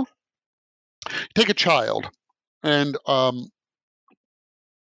 If you take a child and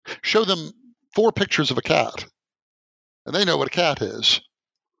show them 4 pictures of a cat, and they know what a cat is.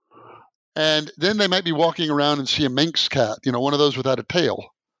 And then they might be walking around and see a Manx cat, one of those without a tail.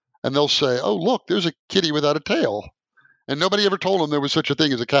 And they'll say, oh, look, there's a kitty without a tail. And nobody ever told them there was such a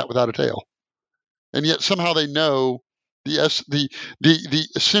thing as a cat without a tail. And yet somehow they know the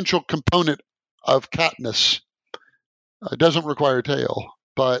essential component of catness doesn't require a tail.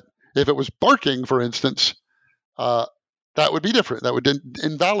 But if it was barking, for instance, that would be different. That would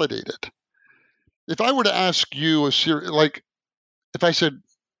invalidate it. If I were to ask you if I said,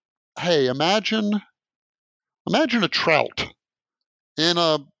 hey, imagine a trout in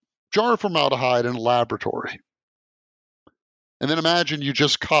a jar of formaldehyde in a laboratory. And then imagine you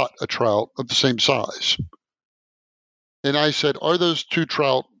just caught a trout of the same size. And I said, are those 2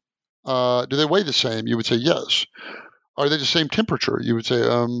 trout, do they weigh the same? You would say, yes. Are they the same temperature? You would say,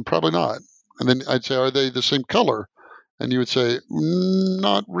 probably not. And then I'd say, are they the same color? And you would say,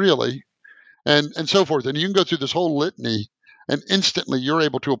 not really. And so forth. And you can go through this whole litany, and instantly you're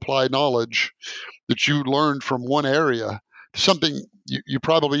able to apply knowledge that you learned from one area to something you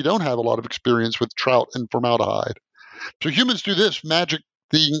probably don't have a lot of experience with trout and formaldehyde. So humans do this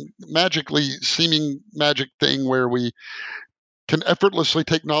magically seeming magic thing where we can effortlessly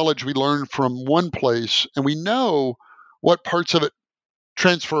take knowledge we learned from one place, and we know what parts of it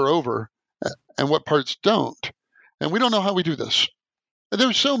transfer over and what parts don't. And we don't know how we do this. And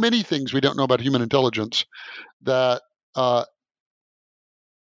there's so many things we don't know about human intelligence that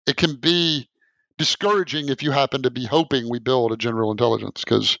it can be discouraging if you happen to be hoping we build a general intelligence,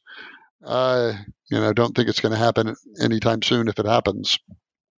 because I don't think it's going to happen anytime soon if it happens.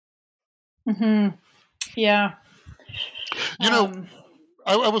 Mm-hmm. Yeah.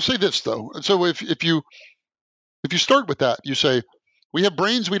 I will say this though. So if you start with that, you say we have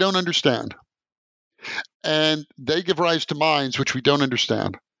brains we don't understand, and they give rise to minds which we don't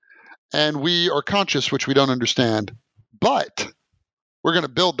understand, and we are conscious which we don't understand, but we're going to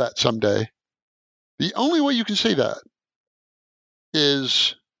build that someday. The only way you can say that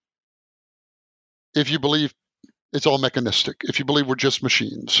is if you believe it's all mechanistic, if you believe we're just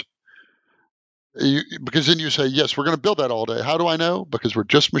machines. Because then you say, yes, we're going to build that all day. How do I know? Because we're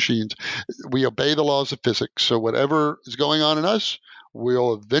just machines. We obey the laws of physics. So whatever is going on in us,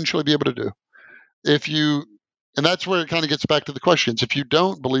 we'll eventually be able to do. And that's where it kind of gets back to the questions. If you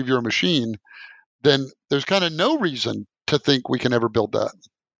don't believe you're a machine, then there's kind of no reason to think we can ever build that.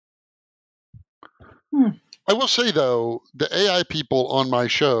 I will say, though, the AI people on my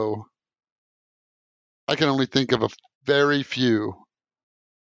show, I can only think of a very few,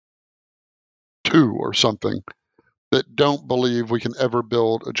 2 or something, that don't believe we can ever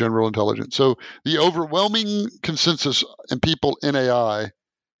build a general intelligence. So the overwhelming consensus in people in AI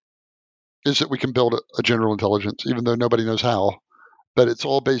is that we can build a general intelligence, even though nobody knows how. But it's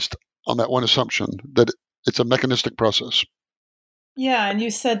all based on that one assumption that it's a mechanistic process. Yeah, and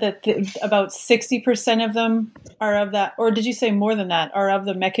you said that about 60% of them are of that, or did you say more than that, are of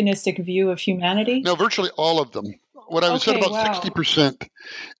the mechanistic view of humanity? No, virtually all of them. What I said about 60%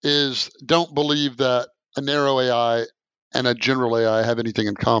 is don't believe that a narrow AI and a general AI have anything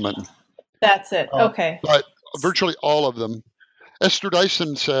in common. That's it. Okay. But virtually all of them. Esther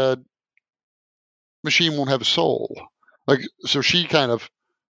Dyson said, machine won't have a soul. So she kind of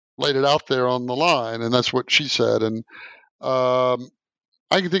laid it out there on the line, and that's what she said. And I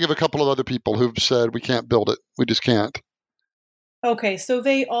can think of a couple of other people who've said we can't build it. We just can't. Okay, so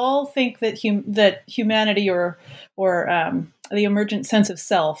they all think that humanity or the emergent sense of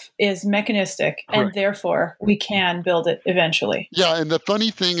self is mechanistic, correct, and therefore we can build it eventually. Yeah, and the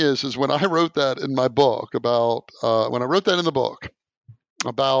funny thing is when I wrote that in my book about are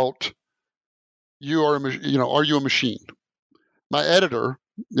you a machine? My editor,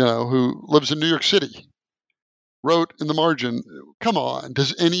 who lives in New York City, wrote in the margin, "Come on,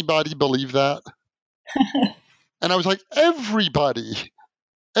 does anybody believe that?" And I was like, everybody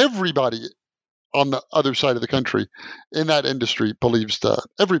on the other side of the country in that industry believes that.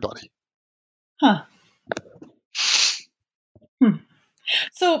 Everybody. Huh.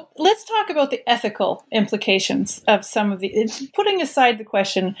 So let's talk about the ethical implications of some of it's putting aside the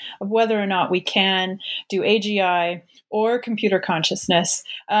question of whether or not we can do AGI or computer consciousness.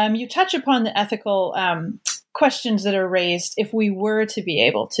 You touch upon the ethical questions that are raised if we were to be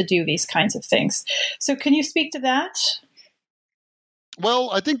able to do these kinds of things. So can you speak to that? Well,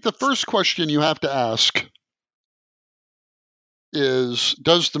 I think the first question you have to ask is,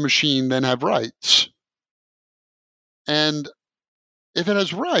 does the machine then have rights? And if it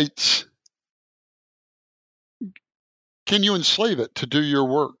has rights, can you enslave it to do your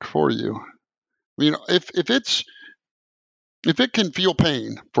work for you? If it can feel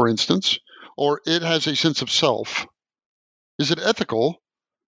pain, for instance, or it has a sense of self, is it ethical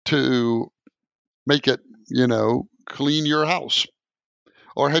to make it, clean your house?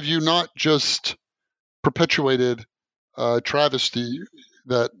 Or have you not just perpetuated a travesty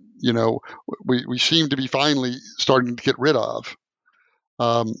that, we seem to be finally starting to get rid of,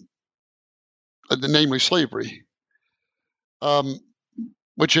 namely slavery,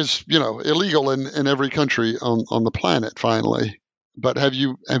 which is, illegal in every country on the planet finally. But have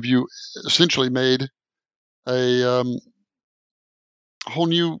you essentially made a whole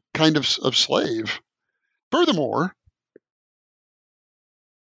new kind of slave? Furthermore,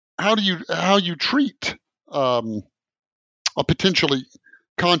 how you treat a potentially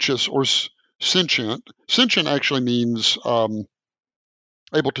conscious or sentient. Sentient actually means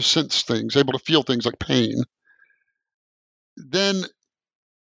able to sense things, able to feel things like pain. Then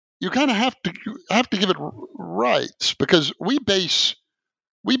you kind of have to give it rights, because we base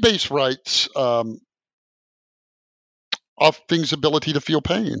rights off things' ability to feel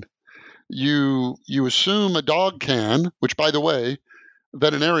pain. You assume a dog can, which, by the way,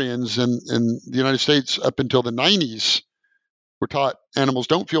 veterinarians in the United States up until the 90s were taught animals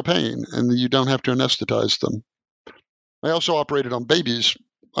don't feel pain and you don't have to anesthetize them. I also operated on babies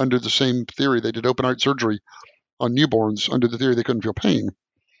under the same theory. They did open heart surgery on newborns under the theory they couldn't feel pain.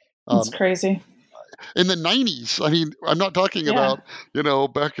 That's crazy. In the 90s, I'm not talking about,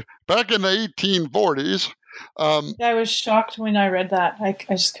 back in the 1840s. I was shocked when I read that. I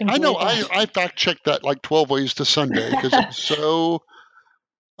just couldn't believe that. I fact-checked that like 12 ways to Sunday because it's so...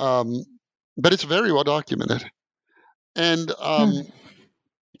 but it's very well documented. And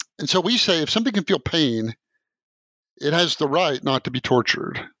so we say if something can feel pain, it has the right not to be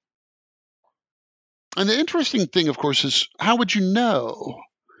tortured. And the interesting thing, of course, is how would you know?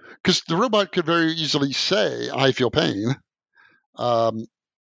 Because the robot could very easily say, I feel pain, for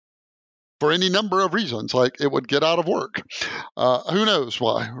any number of reasons, like it would get out of work. Who knows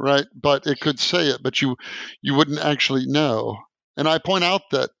why, right? But it could say it, but you wouldn't actually know. And I point out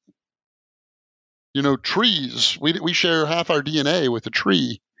that, trees, we share half our DNA with a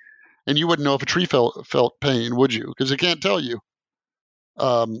tree, and you wouldn't know if a tree felt pain, would you? Because it can't tell you.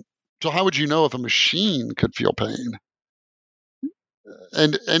 So how would you know if a machine could feel pain?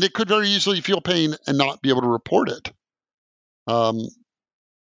 and it could very easily feel pain and not be able to report it.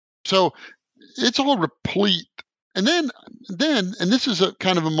 So it's all replete. And then, and this is a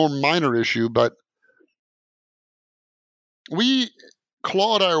kind of a more minor issue, but we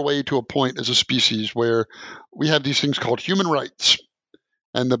clawed our way to a point as a species where we have these things called human rights.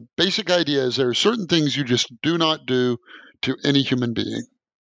 And the basic idea is there are certain things you just do not do to any human being,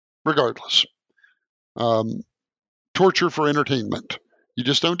 regardless. Torture for entertainment. You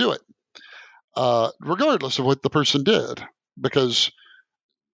just don't do it, regardless of what the person did, because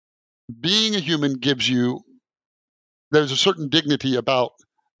being a human gives you, there's a certain dignity about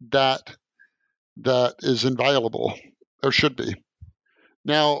that is inviolable, or should be.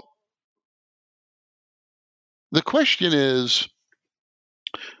 Now, the question is,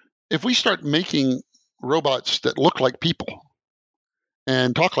 if we start making robots that look like people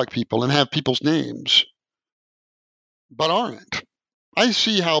and talk like people and have people's names, but aren't, I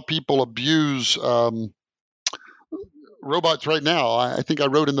see how people abuse robots right now. I think I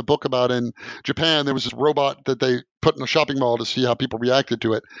wrote in the book about in Japan, there was this robot that they put in a shopping mall to see how people reacted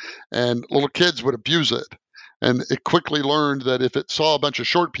to it. And little kids would abuse it. And it quickly learned that if it saw a bunch of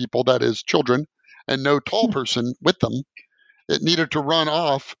short people, that is children, and no tall person with them, it needed to run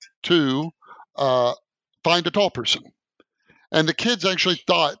off to find a tall person. And the kids actually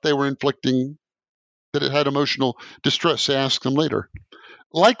thought they were inflicting, that it had emotional distress. They asked them later.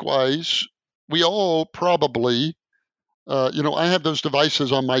 Likewise, we all probably, I have those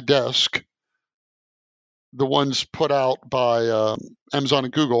devices on my desk, the ones put out by Amazon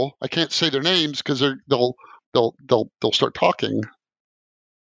and Google. I can't say their names because they'll start talking.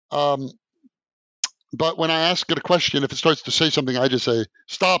 But when I ask it a question, if it starts to say something, I just say,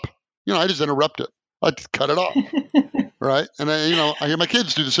 stop. I just interrupt it. I cut it off. Right. And I hear my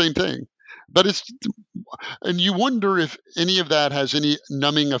kids do the same thing. But and you wonder if any of that has any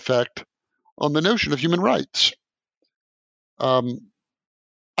numbing effect on the notion of human rights. I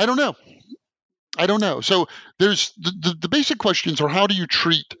don't know. So there's the basic questions are, how do you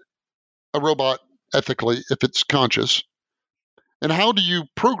treat a robot ethically if it's conscious? And how do you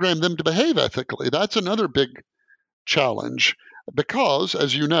program them to behave ethically? That's another big challenge because,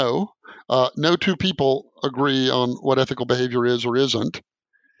 as you know, no two people agree on what ethical behavior is or isn't.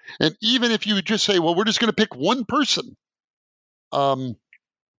 And even if you just say, well, we're just going to pick one person,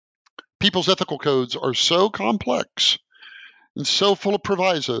 people's ethical codes are so complex and so full of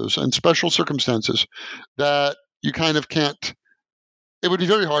provisos and special circumstances that you kind of can't, it would be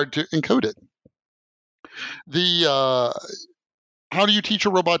very hard to encode it. How do you teach a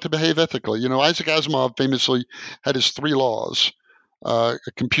robot to behave ethically? Isaac Asimov famously had his 3 laws. A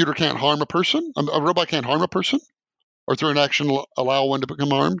computer can't harm a person. A robot can't harm a person or through an action allow one to become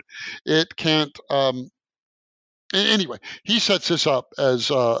harmed. It can't. Anyway, he sets this up as,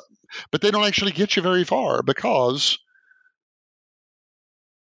 but they don't actually get you very far because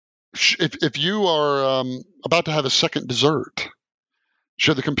if you are about to have a second dessert,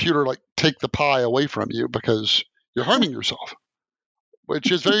 should the computer take the pie away from you because you're harming yourself?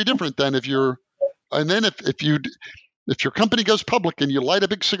 Which is very different than if your company goes public and you light a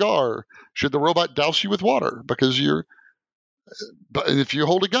big cigar, should the robot douse you with water because but if you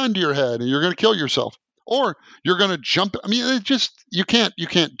hold a gun to your head and you're going to kill yourself or you're going to jump, you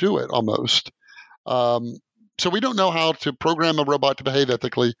can't do it almost. So we don't know how to program a robot to behave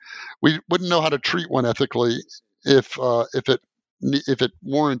ethically. We wouldn't know how to treat one ethically if it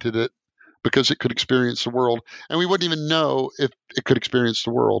warranted it, because it could experience the world, and we wouldn't even know if it could experience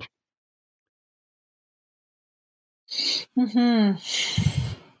the world. Mm-hmm.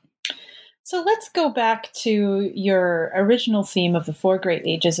 So let's go back to your original theme of the 4 great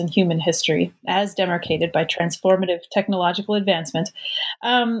ages in human history, as demarcated by transformative technological advancement,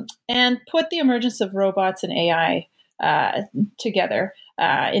 and put the emergence of robots and AI together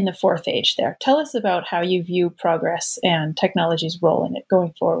in the 4th age there. Tell us about how you view progress and technology's role in it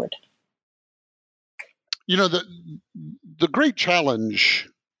going forward. The great challenge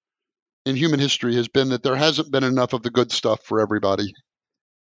in human history has been that there hasn't been enough of the good stuff for everybody.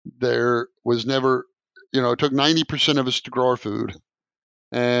 There was never, it took 90% of us to grow our food.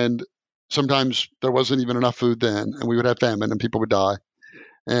 And sometimes there wasn't even enough food then, and we would have famine and people would die.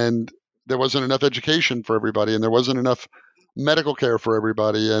 And there wasn't enough education for everybody, and there wasn't enough medical care for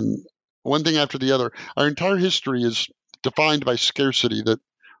everybody. And one thing after the other, our entire history is defined by scarcity, that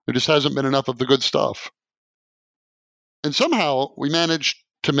there just hasn't been enough of the good stuff. And somehow we managed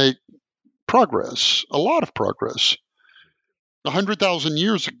to make progress, a lot of progress. 100,000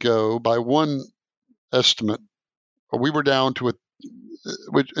 years ago, by one estimate, we were down to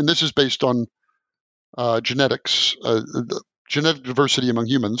and this is based on genetics, genetic diversity among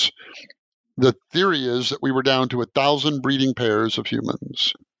humans, the theory is that we were down to 1,000 breeding pairs of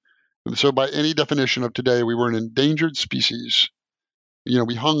humans. And so by any definition of today, we were an endangered species.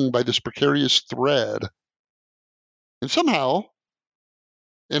 We hung by this precarious thread. And somehow,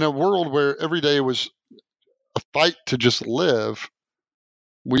 in a world where every day was a fight to just live,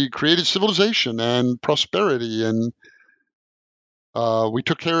 we created civilization and prosperity, and we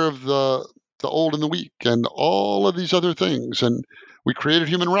took care of the old and the weak and all of these other things. And we created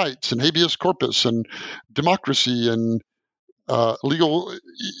human rights and habeas corpus and democracy and legal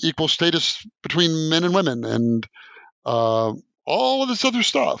equal status between men and women and all of this other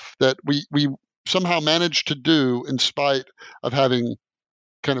stuff that we somehow managed to do in spite of having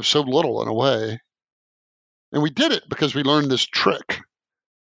kind of so little in a way. And we did it because we learned this trick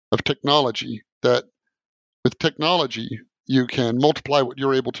of technology, that with technology, you can multiply what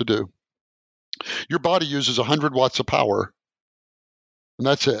you're able to do. Your body uses 100 watts of power, and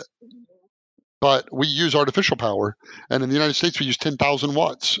that's it. But we use artificial power, and in the United States, we use 10,000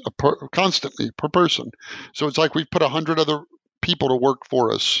 watts constantly per person. So it's like we've put 100 other people to work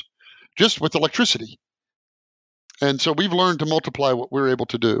for us just with electricity. And so we've learned to multiply what we're able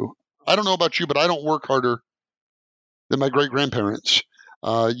to do. I don't know about you, but I don't work harder than my great-grandparents.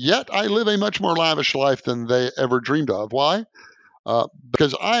 Yet I live a much more lavish life than they ever dreamed of. Why?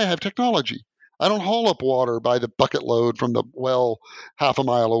 Because I have technology. I don't haul up water by the bucket load from the well half a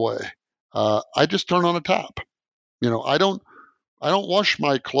mile away. I just turn on a tap. I don't wash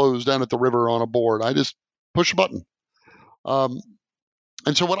my clothes down at the river on a board. I just push a button.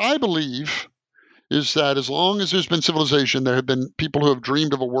 And so what I believe is that as long as there's been civilization, there have been people who have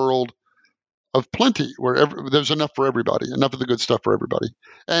dreamed of a world of plenty where there's enough for everybody, enough of the good stuff for everybody,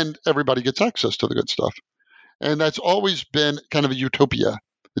 and everybody gets access to the good stuff. And that's always been kind of a utopia.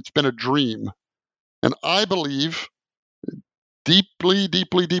 It's been a dream. And I believe deeply,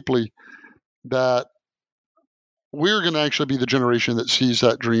 deeply, deeply that we're going to actually be the generation that sees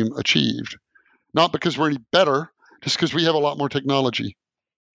that dream achieved. Not because we're any better, just because we have a lot more technology.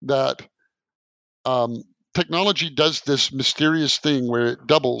 That technology does this mysterious thing where it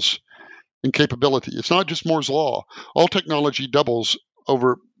doubles in capability. It's not just Moore's Law. All technology doubles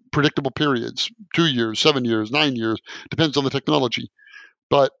over predictable periods, 2 years, 7 years, 9 years, depends on the technology.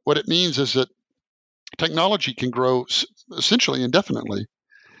 But what it means is that technology can grow essentially indefinitely.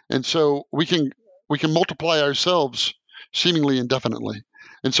 And so we can multiply ourselves seemingly indefinitely.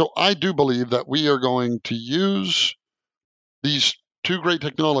 And so I do believe that we are going to use these two great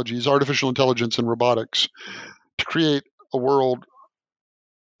technologies, artificial intelligence and robotics, to create a world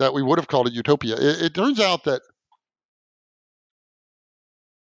that we would have called a utopia. It turns out that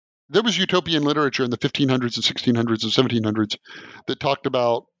there was utopian literature in the 1500s and 1600s and 1700s that talked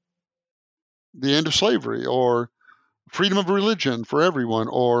about the end of slavery or freedom of religion for everyone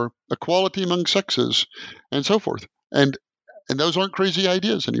or equality among sexes and so forth. And those aren't crazy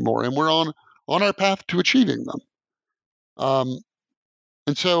ideas anymore. And we're on our path to achieving them.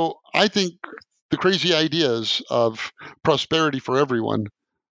 And so I think the crazy ideas of prosperity for everyone,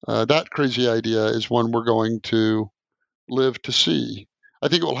 that crazy idea is one we're going to live to see. I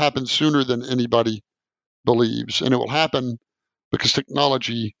think it will happen sooner than anybody believes. And it will happen because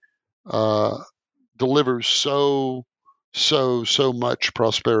technology delivers so much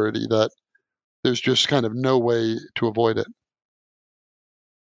prosperity that there's just kind of no way to avoid it.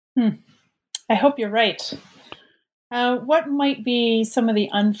 I hope you're right. What might be some of the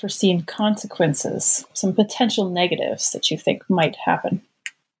unforeseen consequences, some potential negatives that you think might happen?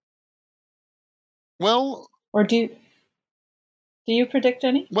 Well, or do you predict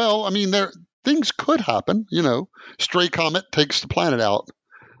any? Well, I mean, things could happen. Stray comet takes the planet out.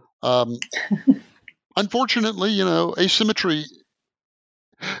 Unfortunately, asymmetry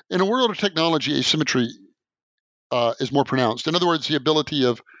in a world of technology, asymmetry is more pronounced. In other words, the ability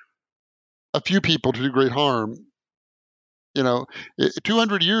of a few people to do great harm.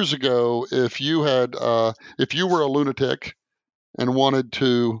 200 years ago, if you were a lunatic and wanted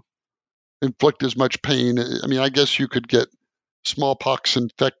to inflict as much pain, I mean, I guess you could get smallpox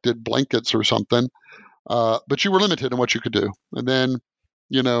infected blankets or something, but you were limited in what you could do. And then,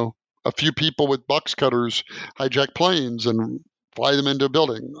 a few people with box cutters hijack planes and fly them into a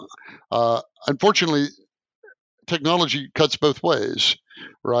building. Unfortunately, technology cuts both ways,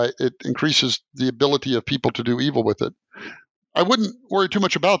 right? It increases the ability of people to do evil with it. I wouldn't worry too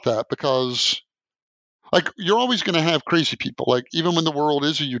much about that because, you're always going to have crazy people. Even when the world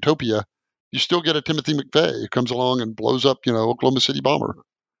is a utopia, you still get a Timothy McVeigh who comes along and blows up, Oklahoma City bomber.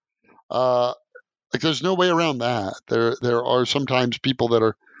 There's no way around that. There are sometimes people that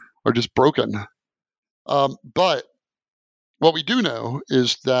are just broken. But what we do know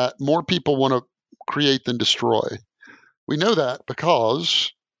is that more people want to create than destroy. We know that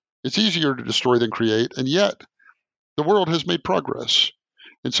because it's easier to destroy than create, and yet the world has made progress.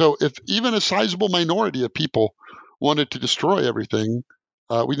 And so if even a sizable minority of people wanted to destroy everything,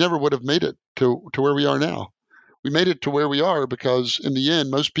 we never would have made it to where we are now. We made it to where we are because in the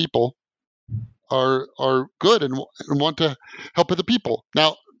end, most people are good and want to help other people.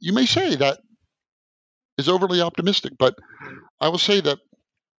 Now, you may say that is overly optimistic, but I will say that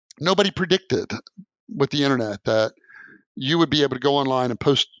nobody predicted with the internet that you would be able to go online and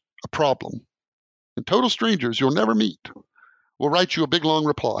post a problem. And total strangers you'll never meet will write you a big, long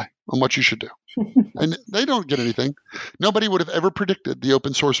reply on what you should do. And they don't get anything. Nobody would have ever predicted the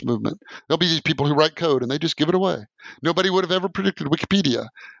open source movement. There'll be these people who write code and they just give it away. Nobody would have ever predicted Wikipedia,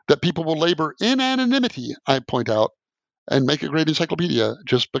 that people will labor in anonymity, I point out, and make a great encyclopedia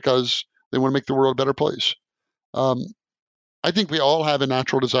just because they want to make the world a better place. I think we all have a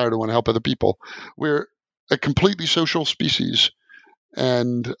natural desire to want to help other people. We're a completely social species,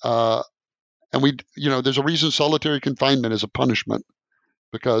 and we, there's a reason solitary confinement is a punishment,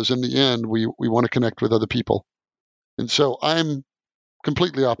 because in the end, we want to connect with other people. And so I'm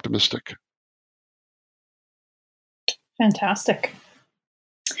completely optimistic. Fantastic.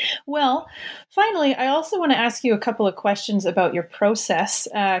 Well, finally, I also want to ask you a couple of questions about your process,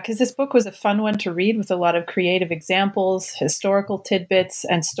 because this book was a fun one to read with a lot of creative examples, historical tidbits,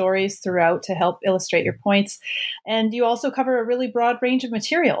 and stories throughout to help illustrate your points. And you also cover a really broad range of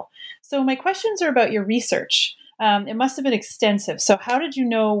material. So my questions are about your research. It must have been extensive. So how did you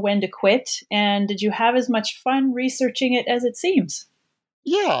know when to quit? And did you have as much fun researching it as it seems?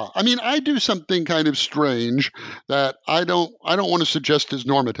 Yeah, I mean, I do something kind of strange that I don't want to suggest is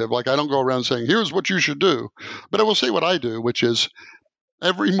normative. Like, I don't go around saying, here's what you should do. But I will say what I do, which is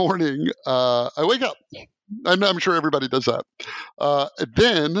every morning I wake up. And I'm sure everybody does that.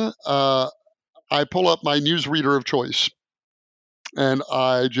 Then I pull up my newsreader of choice and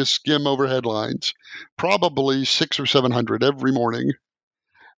I just skim over headlines, probably 600 or 700 every morning.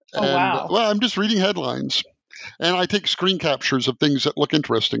 Oh, wow. Well, I'm just reading headlines. And I take screen captures of things that look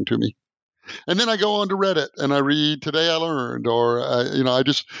interesting to me. And then I go on to Reddit and I read Today I Learned, or,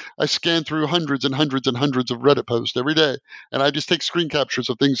 I scan through hundreds and hundreds and hundreds of Reddit posts every day. And I just take screen captures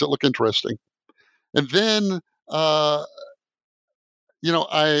of things that look interesting. And then, I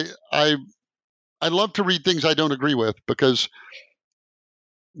love to read things I don't agree with, because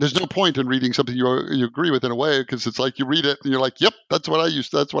there's no point in reading something you agree with in a way, because it's like you read it and you're like, yep, that's what I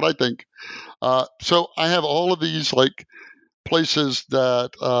used. That's what I think. So I have all of these like places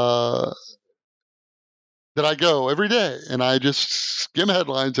that I go every day, and I just skim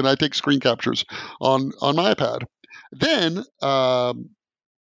headlines and I take screen captures on my iPad. Then I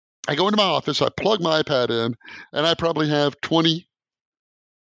go into my office, I plug my iPad in, and I probably have 20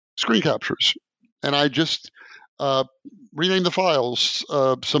 screen captures, and I just rename the files,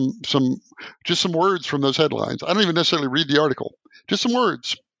 just some words from those headlines. I don't even necessarily read the article, just some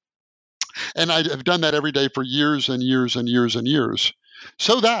words. And I have done that every day for years and years and years and years.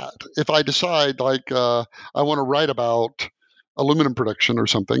 So that if I decide I want to write about aluminum production or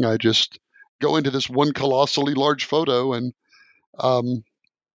something, I just go into this one colossally large folder, and look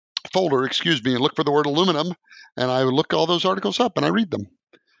for the word aluminum, and I look all those articles up and I read them.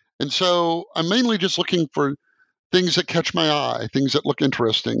 And so I'm mainly just looking for things that catch my eye, things that look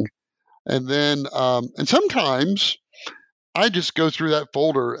interesting. And then, and sometimes I just go through that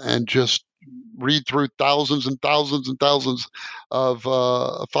folder and just read through thousands and thousands and thousands of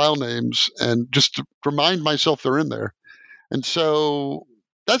file names, and just to remind myself they're in there. And so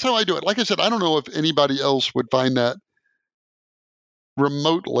that's how I do it. Like I said, I don't know if anybody else would find that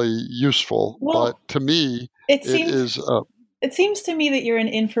remotely useful, but to me, it seems to me that you're an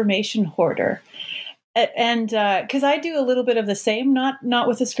information hoarder. And because I do a little bit of the same, not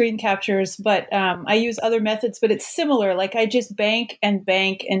with the screen captures, but I use other methods, but it's similar. Like I just bank and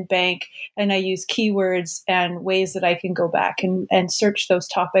bank and bank, and I use keywords and ways that I can go back and search those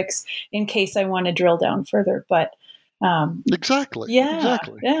topics in case I want to drill down further. But exactly.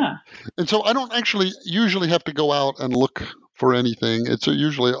 Yeah. And so I don't actually usually have to go out and look for anything. It's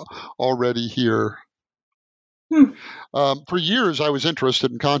usually already here. For years, I was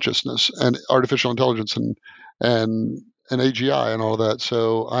interested in consciousness and artificial intelligence and AGI and all that.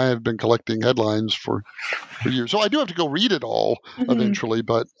 So I have been collecting headlines for years. So I do have to go read it all eventually,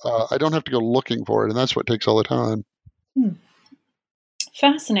 but I don't have to go looking for it, and that's what takes all the time.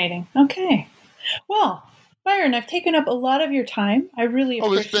 Fascinating. Okay. Well, Byron, I've taken up a lot of your time. I really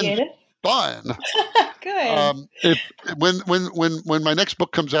appreciate it. Fun. Good. When my next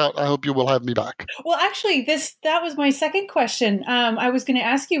book comes out, I hope you will have me back. Well, actually, that was my second question. I was going to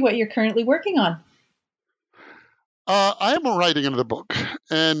ask you what you're currently working on. I am writing another book,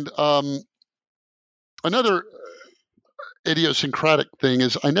 and another idiosyncratic thing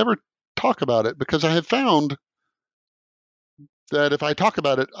is I never talk about it because I have found that if I talk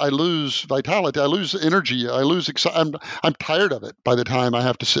about it, I lose vitality, I lose energy, I lose excitement. I'm tired of it by the time I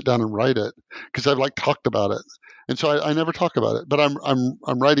have to sit down and write it because I've talked about it, and so I never talk about it. But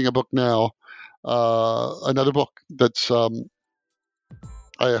I'm writing a book now, another book that's I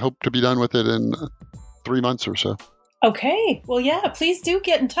hope to be done with it in 3 months or so. Okay. Well, yeah, please do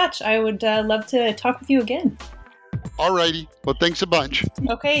get in touch. I would love to talk with you again. All righty. Well, thanks a bunch.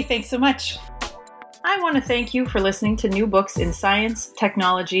 Okay, thanks so much. I want to thank you for listening to New Books in Science,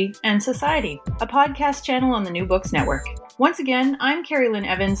 Technology, and Society, a podcast channel on the New Books Network. Once again, I'm Carrie Lynn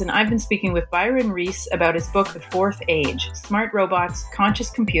Evans, and I've been speaking with Byron Reese about his book, The Fourth Age: Smart Robots,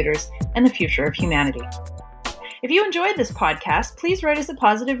 Conscious Computers, and the Future of Humanity. If you enjoyed this podcast, please write us a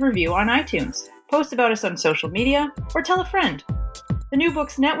positive review on iTunes, post about us on social media, or tell a friend. The New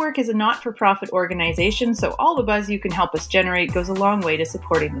Books Network is a not-for-profit organization, so all the buzz you can help us generate goes a long way to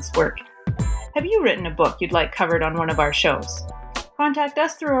supporting this work. Have you written a book you'd like covered on one of our shows? Contact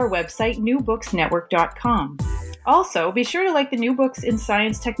us through our website, newbooksnetwork.com. Also, be sure to like the New Books in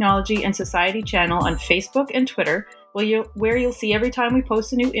Science, Technology, and Society channel on Facebook and Twitter, where you'll see every time we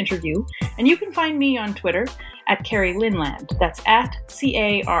post a new interview. And you can find me on Twitter at Carrie Linland. That's at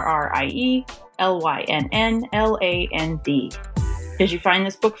CarrieLynnland. Did you find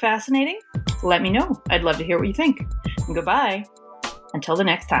this book fascinating? Let me know. I'd love to hear what you think. And goodbye. Until the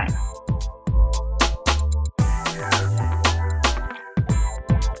next time.